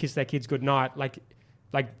home and kiss their kids goodnight. Like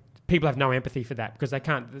people have no empathy for that because they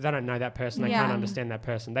don't know that person, they can't understand that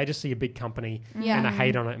person. They just see a big company and they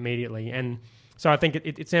hate on it immediately. And so I think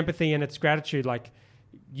it's empathy and it's gratitude. Like,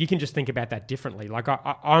 you can just think about that differently. Like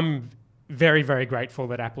I'm very, very grateful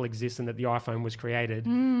that Apple exists and that the iPhone was created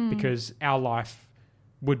because our life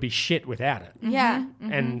would be shit without it. Yeah.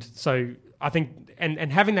 And so I think,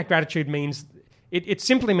 and having that gratitude means, it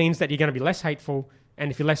simply means that you're going to be less hateful.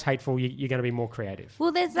 And if you're less hateful, you're going to be more creative.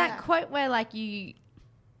 Well, there's that quote where like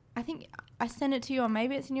I think I sent it to you or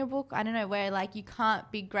maybe it's in your book. I don't know, where like you can't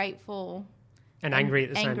be grateful And angry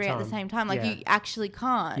at the same time. Like Yeah. you actually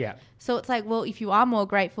can't. Yeah. So it's like, well, if you are more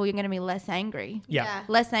grateful, you're going to be less angry. Yeah.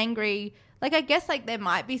 Less angry. Like, I guess like there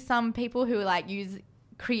might be some people who like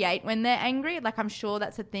create when they're angry. Like, I'm sure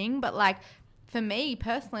that's a thing. But like for me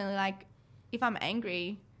personally, like if I'm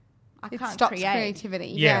angry, I It can't stops create. creativity.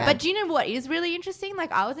 Yeah. But do you know what is really interesting?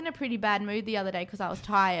 Like, I was in a pretty bad mood the other day because I was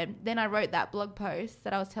tired. Then I wrote that blog post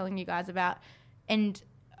that I was telling you guys about, and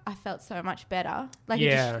I felt so much better. Like,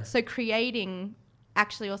 so creating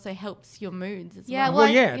actually also helps your moods as well. Well,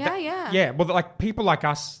 yeah. Yeah. Well, like people like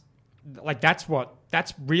us, like that's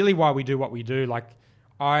really why we do what we do. Like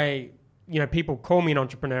people call me an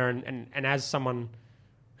entrepreneur, and as someone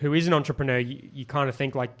who is an entrepreneur, you kind of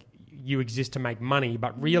think like you exist to make money,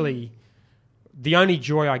 but really the only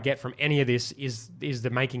joy I get from any of this is the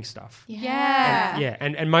making stuff. Yeah.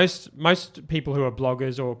 And most people who are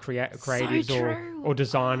bloggers or creatives or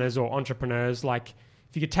designers or entrepreneurs, like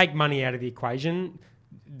if you could take money out of the equation,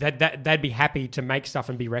 that they'd be happy to make stuff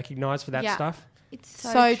and be recognized for that stuff. It's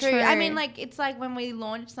So true. true. I mean, like, it's like when we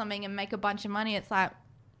launch something and make a bunch of money, it's like,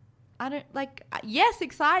 I don't like, yes,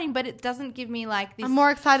 exciting, but it doesn't give me like this. I'm more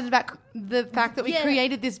excited about the fact that we Yeah.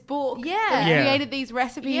 created this book. Yeah. that we Yeah. created these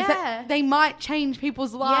recipes Yeah. that they might change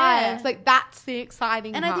people's lives. Yeah. Like that's the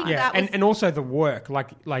exciting And I part. think Yeah, that was- and also the work.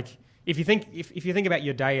 Like if you think about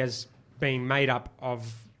your day as being made up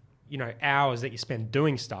of, you know, hours that you spend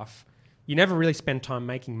doing stuff, you never really spend time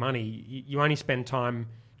making money. You only spend time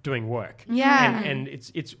doing work. Yeah. and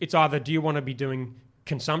it's either do you want to be doing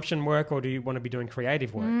consumption work or do you want to be doing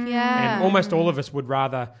creative work? Yeah. And almost all of us would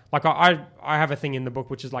rather, like I have a thing in the book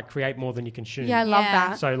which is like create more than you consume. Yeah, I love Yeah.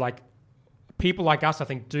 that. So like people like us, I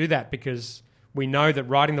think, do that because we know that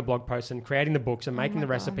writing the blog posts and creating the books and making the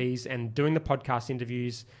recipes and doing the podcast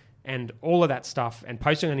interviews and all of that stuff and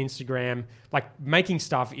posting on Instagram, like making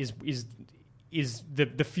stuff is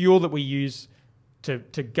the fuel that we use to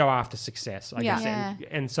go after success, I Yeah. guess. Yeah.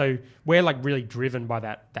 And so we're like really driven by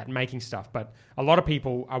that making stuff. But a lot of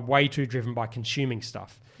people are way too driven by consuming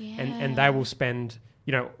stuff. And they will spend,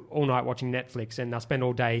 you know, all night watching Netflix and they'll spend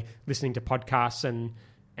all day listening to podcasts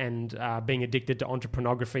and being addicted to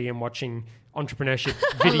entrepreneurography and watching entrepreneurship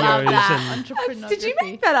videos. Did you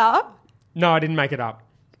make that up? No, I didn't make it up.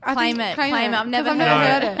 Claim it. I've never 'cause I've No, never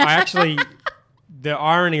heard it. I actually, the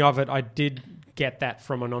irony of it, I did get that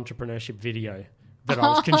from an entrepreneurship video that I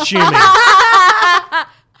was consuming.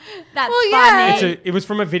 That's Well, yeah. funny. It was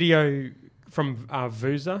from a video from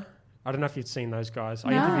Vuza. I don't know if you've seen those guys. I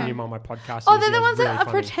No. interviewed him on my podcast. Oh, He they're the was ones that really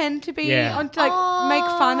funny. pretend to be Yeah. on to like make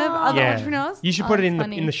fun of other entrepreneurs. You should put it in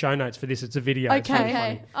funny. the show notes for this. It's a video. It's Okay. really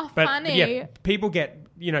funny. Okay. Oh, But funny. yeah, people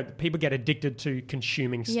get addicted to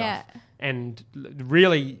consuming stuff, Yeah. and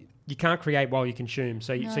really you can't create while you consume.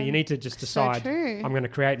 So you need to just decide true. I'm going to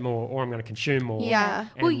create more or I'm going to consume more. Yeah.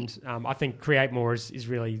 And I think create more is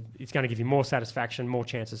really, it's going to give you more satisfaction, more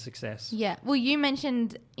chance of success. Yeah. Well, you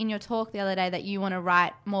mentioned in your talk the other day that you want to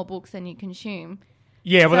write more books than you consume.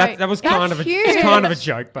 Yeah, well So that was that's kind of huge. it's kind of a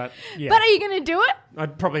joke, but yeah, But are you going to do it?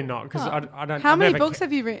 I'd probably not because I don't. How I've many never books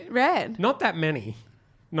have you read? Not that many.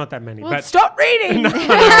 Not that many. Well, but stop reading.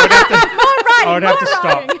 I would have to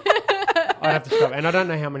stop. I'd have to stop. And I don't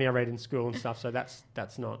know how many I read in school and stuff, so that's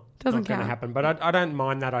not Doesn't going to count. happen. But I don't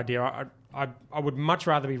mind that idea. I would much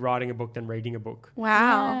rather be writing a book than reading a book.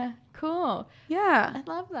 Wow. Yeah, cool. Yeah. I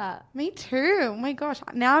love that. Me too. Oh my gosh.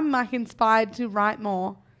 Now I'm like inspired to write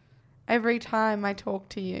more every time I talk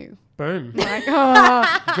to you. Boom. Like,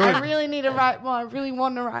 oh, Good. I really need to write more. I really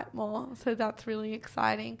want to write more. So that's really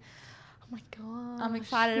exciting. Oh my god. I'm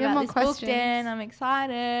excited We have about more this questions. book, Dan. I'm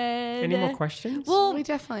excited. Any more questions? Well, We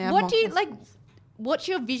definitely have what more do you like? questions. What's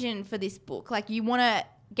your vision for this book? Like, you want to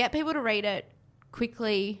get people to read it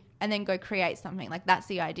quickly and then go create something. Like, that's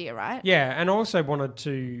the idea, right? Yeah, and I also wanted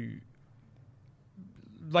to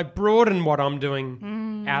like broaden what I'm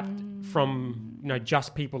doing out from, you know,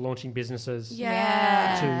 just people launching businesses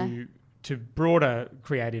Yeah. to broader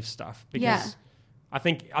creative stuff because Yeah. I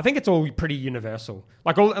think it's all pretty universal.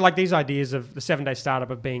 Like these ideas of the 7-day startup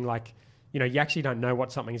of being like, you know, you actually don't know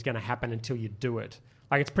what something is going to happen until you do it.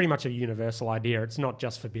 Like, it's pretty much a universal idea. It's not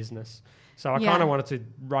just for business. So I Yeah. kind of wanted to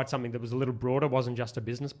write something that was a little broader, wasn't just a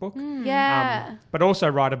business book. Yeah. But also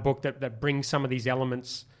write a book that brings some of these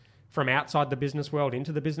elements from outside the business world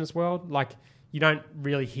into the business world. Like, you don't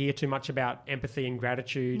really hear too much about empathy and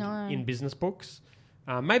gratitude in business books.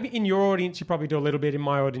 Maybe in your audience, you probably do a little bit. In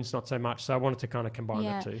my audience, not so much. So I wanted to kind of combine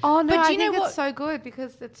Yeah. that too. Oh no, But do I you know think what- it's so good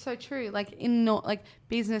because it's so true. Like in not like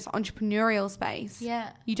business entrepreneurial space, Yeah.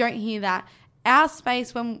 you don't hear that. Our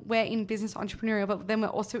space when we're in business entrepreneurial, but then we're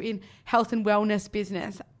also in health and wellness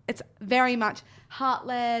business. It's very much heart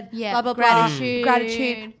led, Yeah, blah blah gratitude. blah,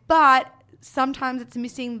 gratitude. But sometimes it's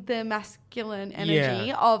missing the masculine energy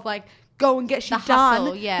Yeah. of like go and get shit The hustle,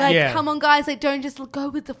 done. yeah. Like Yeah. come on guys, like don't just go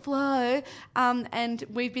with the flow. And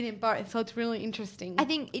we've been in both, so it's really interesting. I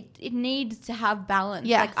think it needs to have balance.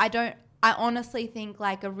 Yes. Like, I honestly think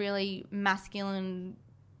like a really masculine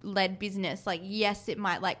led business, like, yes, it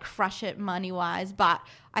might like crush it money wise, but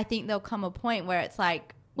I think there'll come a point where it's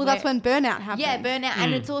like, well, that's when burnout happens. yeah, burnout.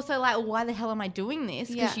 And it's also like, well, why the hell am I doing this?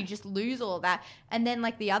 Because Yeah. you just lose all of that. And then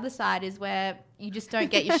like the other side is where you just don't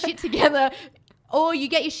get your shit together, or you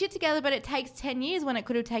get your shit together, but it takes 10 years when it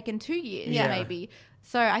could have taken 2 years, Yeah. maybe.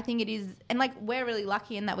 So I think it is, and like we're really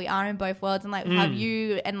lucky in that we are in both worlds, and like have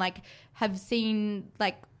you and like have seen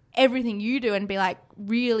like everything you do and be like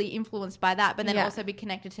really influenced by that, but then Yeah. also be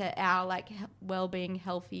connected to our like well-being,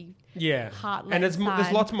 healthy. Yeah, heart-led and there's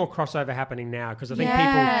side. lots more crossover happening now because I think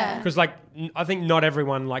Yeah. people, because like I think not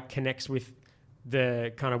everyone like connects with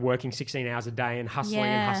the kind of working 16 hours a day and hustling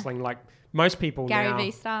Yeah. and hustling like most people Gary now.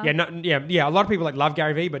 Vee style. Yeah. A lot of people like love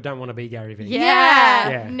Gary Vee but don't want to be Gary Vee. Yeah.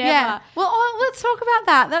 Yeah. Never. Yeah. Well, let's talk about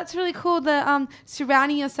that. That's really cool. The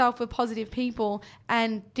surrounding yourself with positive people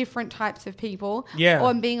and different types of people. Yeah.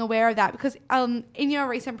 Or being aware of that, because in your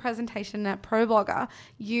recent presentation at ProBlogger,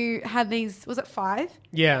 you had these. Was it 5?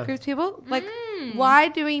 Yeah. Groups of people. Like, why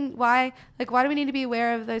do we need to be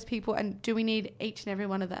aware of those people, and do we need each and every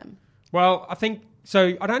one of them? Well, I think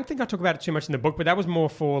so. I don't think I talk about it too much in the book, but that was more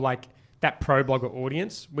for like that pro blogger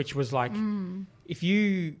audience, which was like if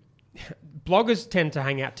you bloggers tend to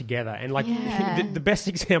hang out together, and like the best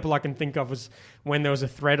example I can think of was when there was a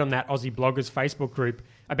thread on that Aussie bloggers Facebook group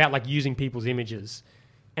about like using people's images.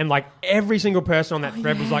 And like every single person on that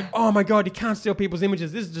thread was like, "Oh my god, you can't steal people's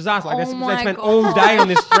images. This is a disaster." Like they spent all day on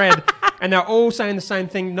this thread, and they're all saying the same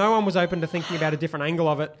thing. No one was open to thinking about a different angle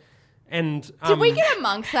of it. And Did we get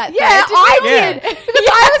amongst that? Yeah, thread? I Yeah. did. Because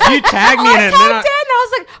I was You tagged me in it. I and then tagged Dan.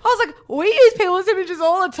 I was like, we use people's images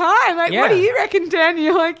all the time. Like, Yeah. what do you reckon, Dan?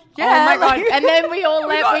 You're like, yeah. Oh my god! like- And then we all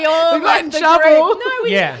left. We got left in the trouble. group. No,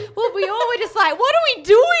 we Yeah. Well, we all were just like, "What are we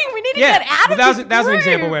doing? We need to Yeah, get out but of that was this that was an group."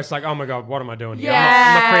 example where it's like, "Oh my god, what am I doing here?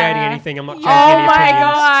 Yeah. I'm not creating anything. I'm not changing Oh any my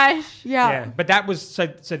opinions." gosh! Yeah, but that was so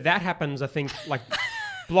that happens. I think like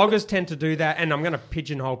bloggers tend to do that, and I'm going to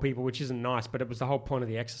pigeonhole people, which isn't nice, but it was the whole point of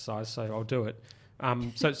the exercise, so I'll do it.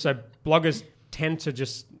 So bloggers tend to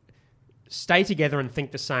just stay together and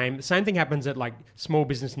think the same. The same thing happens at like small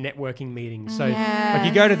business networking meetings. So like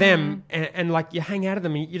you go to them and like you hang out of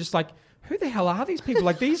them, and you're just like, who the hell are these people?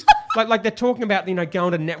 Like these, like they're talking about, you know,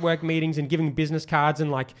 going to network meetings and giving business cards and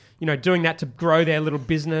like, you know, doing that to grow their little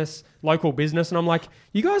business, local business. And I'm like,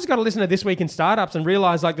 you guys got to listen to This Week in Startups and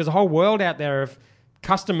realize like there's a whole world out there of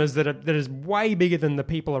customers that is way bigger than the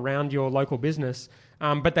people around your local business.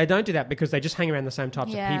 But they don't do that because they just hang around the same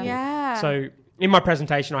types of people. Yeah. So in my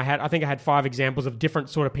presentation, I think I had 5 examples of different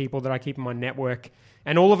sort of people that I keep in my network,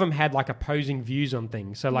 and all of them had like opposing views on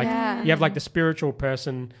things. So like you have like the spiritual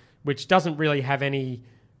person, which doesn't really have any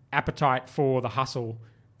appetite for the hustle,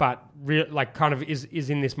 but like kind of is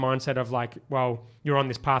in this mindset of like, well, you're on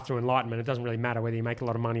this path to enlightenment. It doesn't really matter whether you make a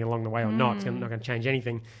lot of money along the way or not. It's not going to change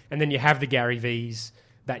anything. And then you have the Gary V's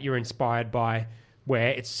that you're inspired by, where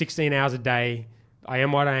it's 16 hours a day. I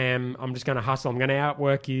am what I am. I'm just going to hustle. I'm going to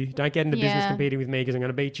outwork you. Don't get into business competing with me because I'm going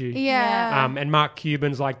to beat you. Yeah. And Mark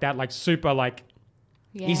Cuban's like that, like super like,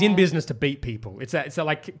 he's in business to beat people. It's a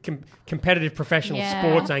like competitive professional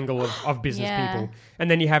sports angle of business people.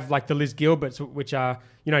 And then you have like the Liz Gilberts, which are,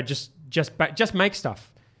 you know, just make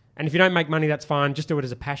stuff. And if you don't make money, that's fine. Just do it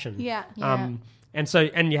as a passion. Yeah. And so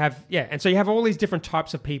you have all these different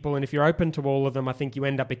types of people, and if you're open to all of them, I think you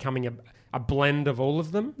end up becoming a blend of all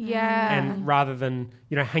of them. Yeah. And rather than,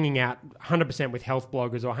 you know, hanging out 100% with health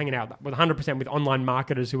bloggers or hanging out with 100% with online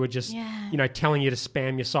marketers who are just, you know, telling you to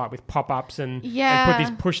spam your site with pop-ups and put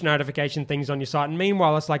these push notification things on your site. And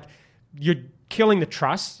meanwhile, it's like you're killing the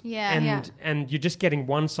trust. And you're just getting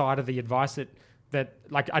one side of the advice that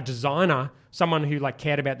like a designer, someone who like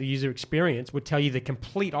cared about the user experience, would tell you the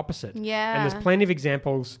complete opposite. Yeah. And there's plenty of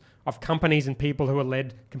examples of companies and people who are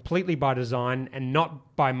led completely by design and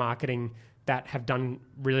not by marketing that have done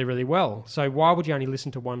really, really well. So why would you only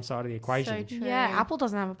listen to one side of the equation? So true. Yeah. Apple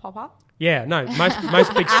doesn't have a pop-up. Yeah, no.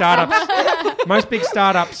 Most big startups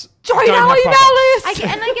Join don't our have email pop-ups. list.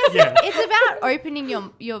 And I guess Yeah. it's about opening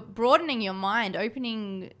your broadening your mind,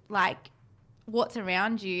 opening like what's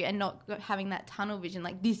around you, and not having that tunnel vision,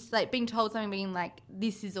 like this, like being told something, being like,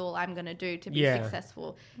 this is all I'm going to do to be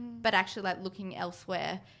successful, but actually like looking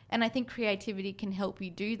elsewhere. And I think creativity can help you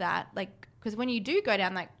do that, like, because when you do go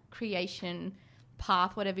down that creation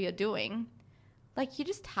path, whatever you're doing, like you're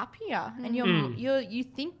just happier, and you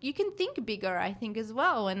can think bigger, I think, as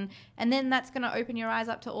well, and then that's going to open your eyes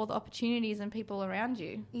up to all the opportunities and people around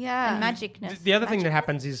you. Yeah. And magicness. The other thing that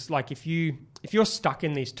happens is like if you're stuck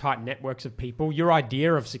in these tight networks of people, your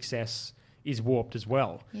idea of success is warped as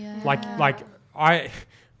well. Yeah. Like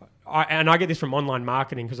I get this from online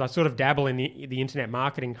marketing, because I sort of dabble in the internet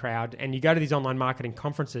marketing crowd, and you go to these online marketing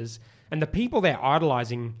conferences, and the people they're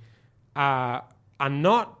idolizing are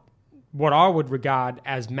not what I would regard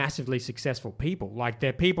as massively successful people. Like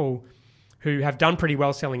they're people who have done pretty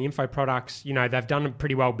well selling info products. You know, they've done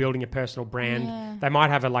pretty well building a personal brand. Yeah. They might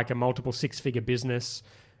have a multiple 6-figure business.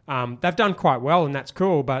 They've done quite well, and that's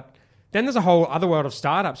cool. But then there's a whole other world of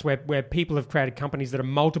startups where people have created companies that are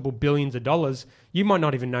multiple billions of dollars. You might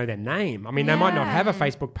not even know their name. I mean, they might not have a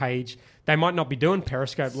Facebook page. They might not be doing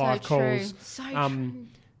Periscope live calls. So true.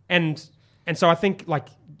 And so I think like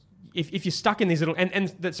if you're stuck in these little, and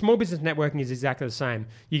the small business networking is exactly the same.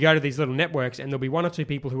 You go to these little networks and there'll be one or two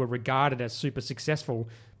people who are regarded as super successful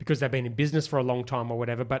because they've been in business for a long time or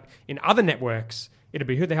whatever. But in other networks, it'll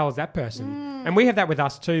be, who the hell is that person? And we have that with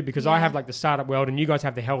us too, because I have like the startup world and you guys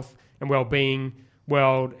have the health and well-being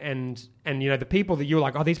world, and you know, the people that you're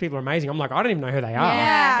like, oh, these people are amazing. I'm like, I don't even know who they are.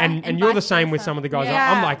 Yeah. And you're the vice same with versa. some of the guys.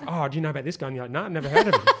 Yeah. I'm like, oh, do you know about this guy? And you're like, no, I've never heard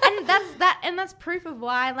of him. And that's proof of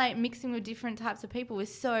why like mixing with different types of people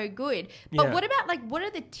is so good. But Yeah. what about like, what are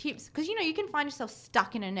the tips? Because you know, you can find yourself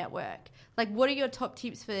stuck in a network. Like, what are your top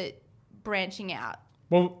tips for branching out?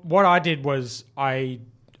 Well, what I did was I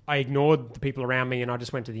ignored the people around me and I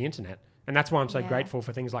just went to the internet. And that's why I'm so Yeah. grateful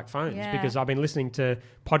for things like phones, Yeah. because I've been listening to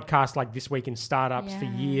podcasts like This Week in Startups for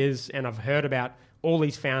Yeah. years, and I've heard about all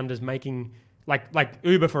these founders making, like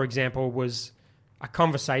Uber, for example, was a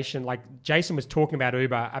conversation, like Jason was talking about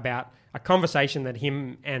Uber, about a conversation that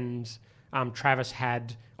him and Travis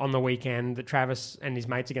had on the weekend, that Travis and his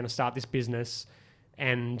mates are going to start this business.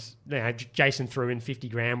 And you know, Jason threw in 50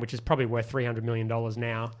 grand, which is probably worth $300 million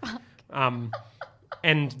now.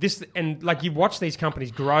 And like you watch these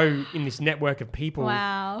companies grow in this network of people.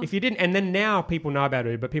 Wow. If you didn't, and then now people know about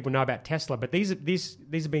Uber, people know about Tesla, but these have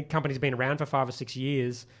been companies been around for 5 or 6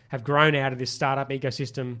 years, have grown out of this startup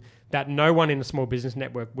ecosystem that no one in a small business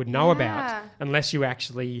network would know about unless you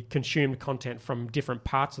actually consumed content from different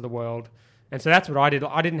parts of the world. And so that's what I did.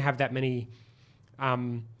 I didn't have that many. I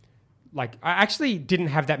actually didn't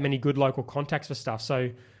have that many good local contacts for stuff. So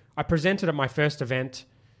I presented at my first event.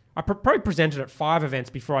 I probably presented at 5 events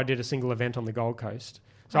before I did a single event on the Gold Coast.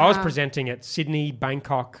 So I was presenting at Sydney,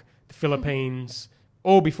 Bangkok, the Philippines,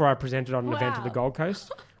 all before I presented on an event at the Gold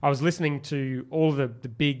Coast. I was listening to all the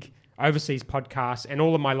big overseas podcasts, and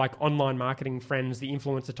all of my like online marketing friends, the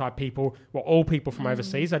influencer type people, were all people from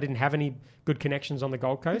overseas. I didn't have any good connections on the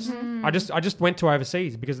Gold Coast. I just went to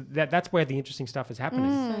overseas because that's where the interesting stuff is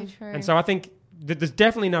happening. So true. And so I think there's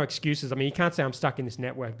definitely no excuses. I mean, you can't say I'm stuck in this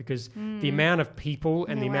network, because the amount of people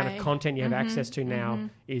and the amount of content you have access to now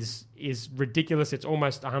is ridiculous. It's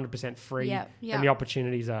almost 100% free, Yep. and the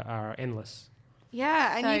opportunities are endless.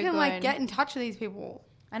 Yeah, and So you can like good. get in touch with these people.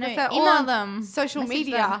 I know. If they're all Email on them. social Message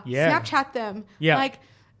media, them. Yeah. Snapchat them. Yeah. Like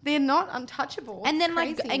they're not untouchable. And then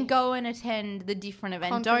It's crazy. and go and attend the different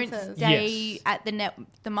events. Conferences. Don't stay Yes. at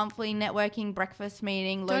the monthly networking breakfast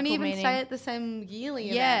meeting, local don't even meeting. stay at the same yearly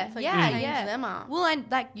Yeah, events. Like, yeah, change yeah. them up. Well, and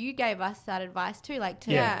like you gave us that advice too, like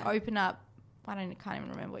to Yeah. open up. I can't even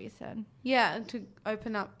remember what you said. Yeah, to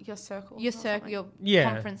open up your circle. Your or circle, something. your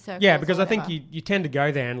conference circle. Yeah, because I think you tend to go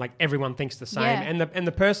there and like everyone thinks the same, Yeah. and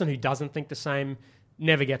the person who doesn't think the same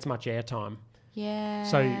never gets much airtime. Yeah.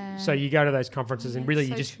 So you go to those conferences and really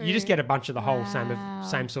so you just true. get a bunch of the whole Wow.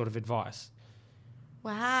 same sort of advice.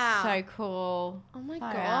 Wow. so cool. oh my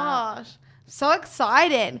Far out. gosh. So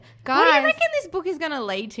excited. Guys. What do you reckon this book is going to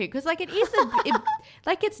lead to? Because like it is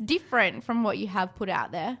like it's different from what you have put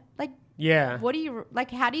out there. Like Yeah. what do you like?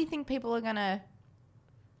 How do you think people are going to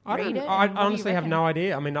read it? I and what do you honestly have reckon? no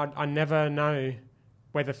idea. I mean, I never know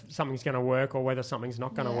whether something's going to work or whether something's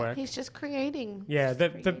not going to work. He's just creating. Yeah,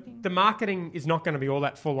 the marketing is not going to be all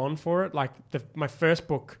that full on for it. Like my first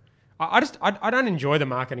book, I don't enjoy the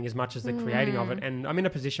marketing as much as the creating of it. And I'm in a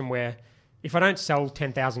position where if I don't sell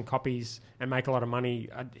 10,000 copies and make a lot of money,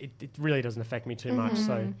 it really doesn't affect me too much.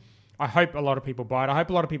 So I hope a lot of people buy it. I hope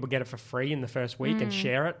a lot of people get it for free in the first week and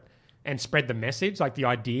share it and spread the message, like the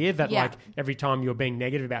idea that Yeah. like every time you're being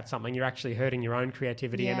negative about something, you're actually hurting your own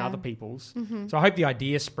creativity and Yeah. other people's. So I hope the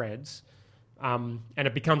idea spreads. And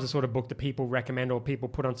it becomes a sort of book that people recommend or people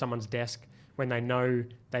put on someone's desk when they know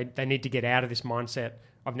they need to get out of this mindset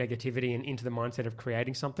of negativity and into the mindset of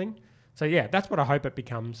creating something. So yeah, that's what I hope it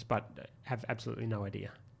becomes, but have absolutely no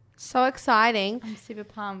idea. So exciting. I'm super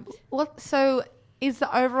pumped. So is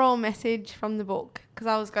the overall message from the book? Because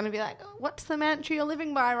I was going to be like, what's the mantra you're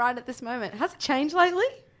living by right at this moment? Has it changed lately?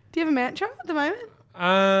 Do you have a mantra at the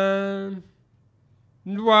moment?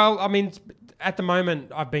 Well, I mean, at the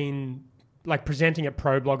moment, I've been like presenting at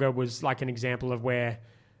ProBlogger was like an example of where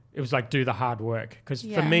it was like do the hard work. Because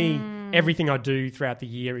for me, everything I do throughout the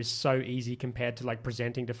year is so easy compared to like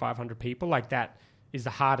presenting to 500 people. Like that is the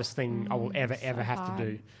hardest thing I will ever have to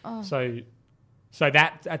do. So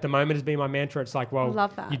that at the moment has been my mantra. It's like, well,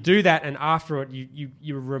 Love that. you do that, and after it,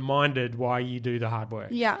 you're reminded why you do the hard work.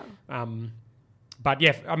 Yeah. But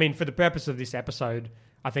yeah, I mean, for the purpose of this episode,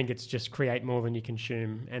 I think it's just create more than you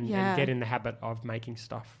consume and get in the habit of making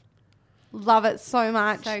stuff. Love it so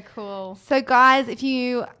much. So cool. So guys, if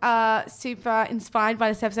you are super inspired by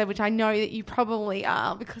this episode, which I know that you probably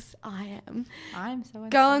are because I am, I'm so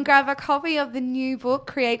go and grab a copy of the new book,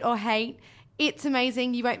 Create or Hate. It's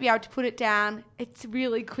amazing. You won't be able to put it down. It's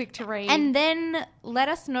really quick to read. And then let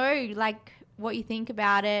us know, like, what you think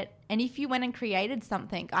about it. And if you went and created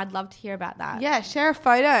something, I'd love to hear about that. yeah, share a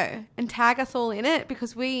photo and tag us all in it,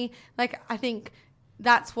 because I think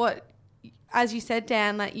that's what, as you said,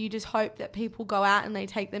 Dan, like, you just hope that people go out and they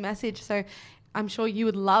take the message. So I'm sure you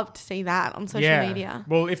would love to see that on social media.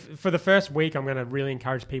 Well, if for the first week, I'm going to really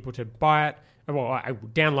encourage people to buy it. Well, I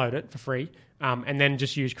download it for free, and then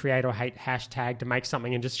just use Create or Hate hashtag to make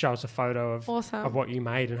something and just show us a photo of what you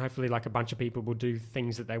made, and hopefully, like, a bunch of people will do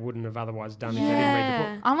things that they wouldn't have otherwise done if they didn't read the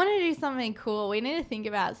book. I want to do something cool. We need to think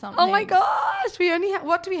about something. Oh my gosh, we only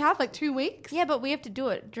what do we have? Like 2 weeks? Yeah, but we have to do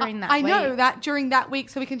it during that I week. know that during that week,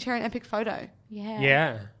 so we can share an epic photo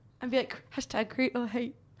Yeah. and be like hashtag Create or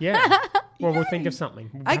Hate. Yeah. Well, we'll think of something.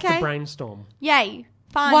 We'll have to Okay. brainstorm. Yay.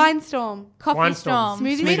 Fun. Wine storm. Coffee Wine storm. storm.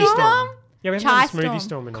 Smoothie storm? Yeah, we haven't Chai done a smoothie storm.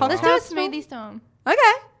 storm in a Let's while. do a Storm? smoothie storm.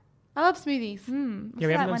 Okay. I love smoothies. Yeah,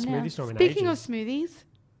 we haven't done a smoothie storm in Speaking of ages. smoothies.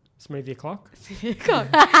 Smoothie o'clock.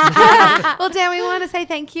 Well, Dan, we want to say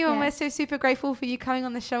thank you, and Yeah. we're so super grateful for you coming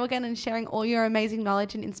on the show again and sharing all your amazing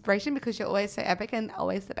knowledge and inspiration, because you're always so epic and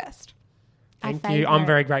always the best. Thank Our you. I'm favourite.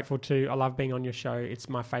 very grateful too. I love being on your show. It's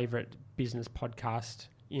my favourite business podcast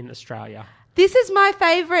in Australia. This is my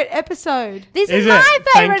favorite episode. This Is is it? my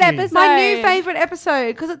Thank favorite you. episode. My new favorite episode,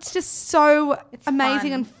 because it's just so It's amazing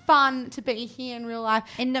fun. and fun to be here in real life.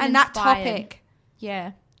 And And that inspired. topic,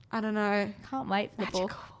 Yeah. I don't know. Can't wait for the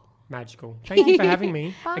book. Magical. Thank you for having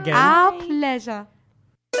me again. Our pleasure.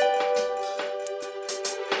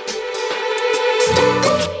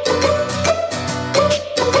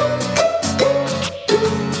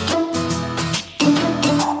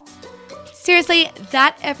 Seriously,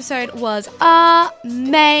 that episode was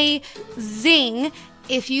amazing.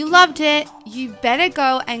 If you loved it, you better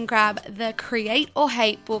go and grab the Create or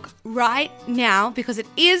Hate book right now, because it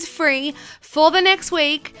is free for the next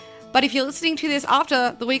week. But if you're listening to this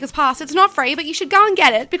after the week has passed, it's not free, but you should go and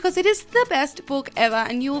get it, because it is the best book ever,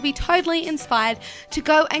 and you will be totally inspired to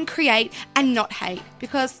go and create and not hate,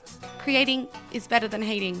 because creating is better than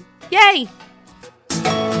hating. Yay!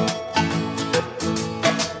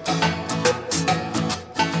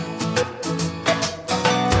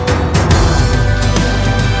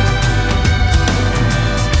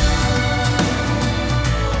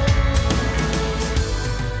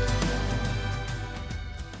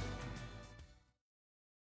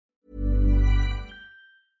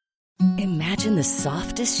 Imagine the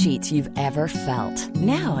softest sheets you've ever felt.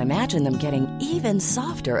 Now imagine them getting even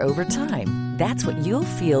softer over time. That's what you'll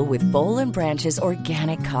feel with Boll & Branch's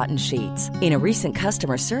organic cotton sheets. In a recent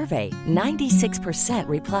customer survey, 96%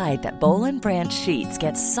 replied that Boll & Branch sheets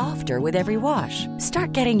get softer with every wash.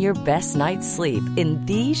 Start getting your best night's sleep in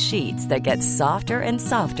these sheets that get softer and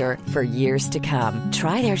softer for years to come.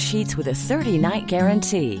 Try their sheets with a 30-night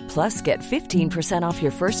guarantee. Plus, get 15% off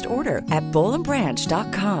your first order at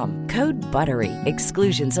bollandbranch.com. Code BUTTERY.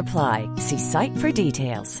 Exclusions apply. See site for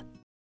details.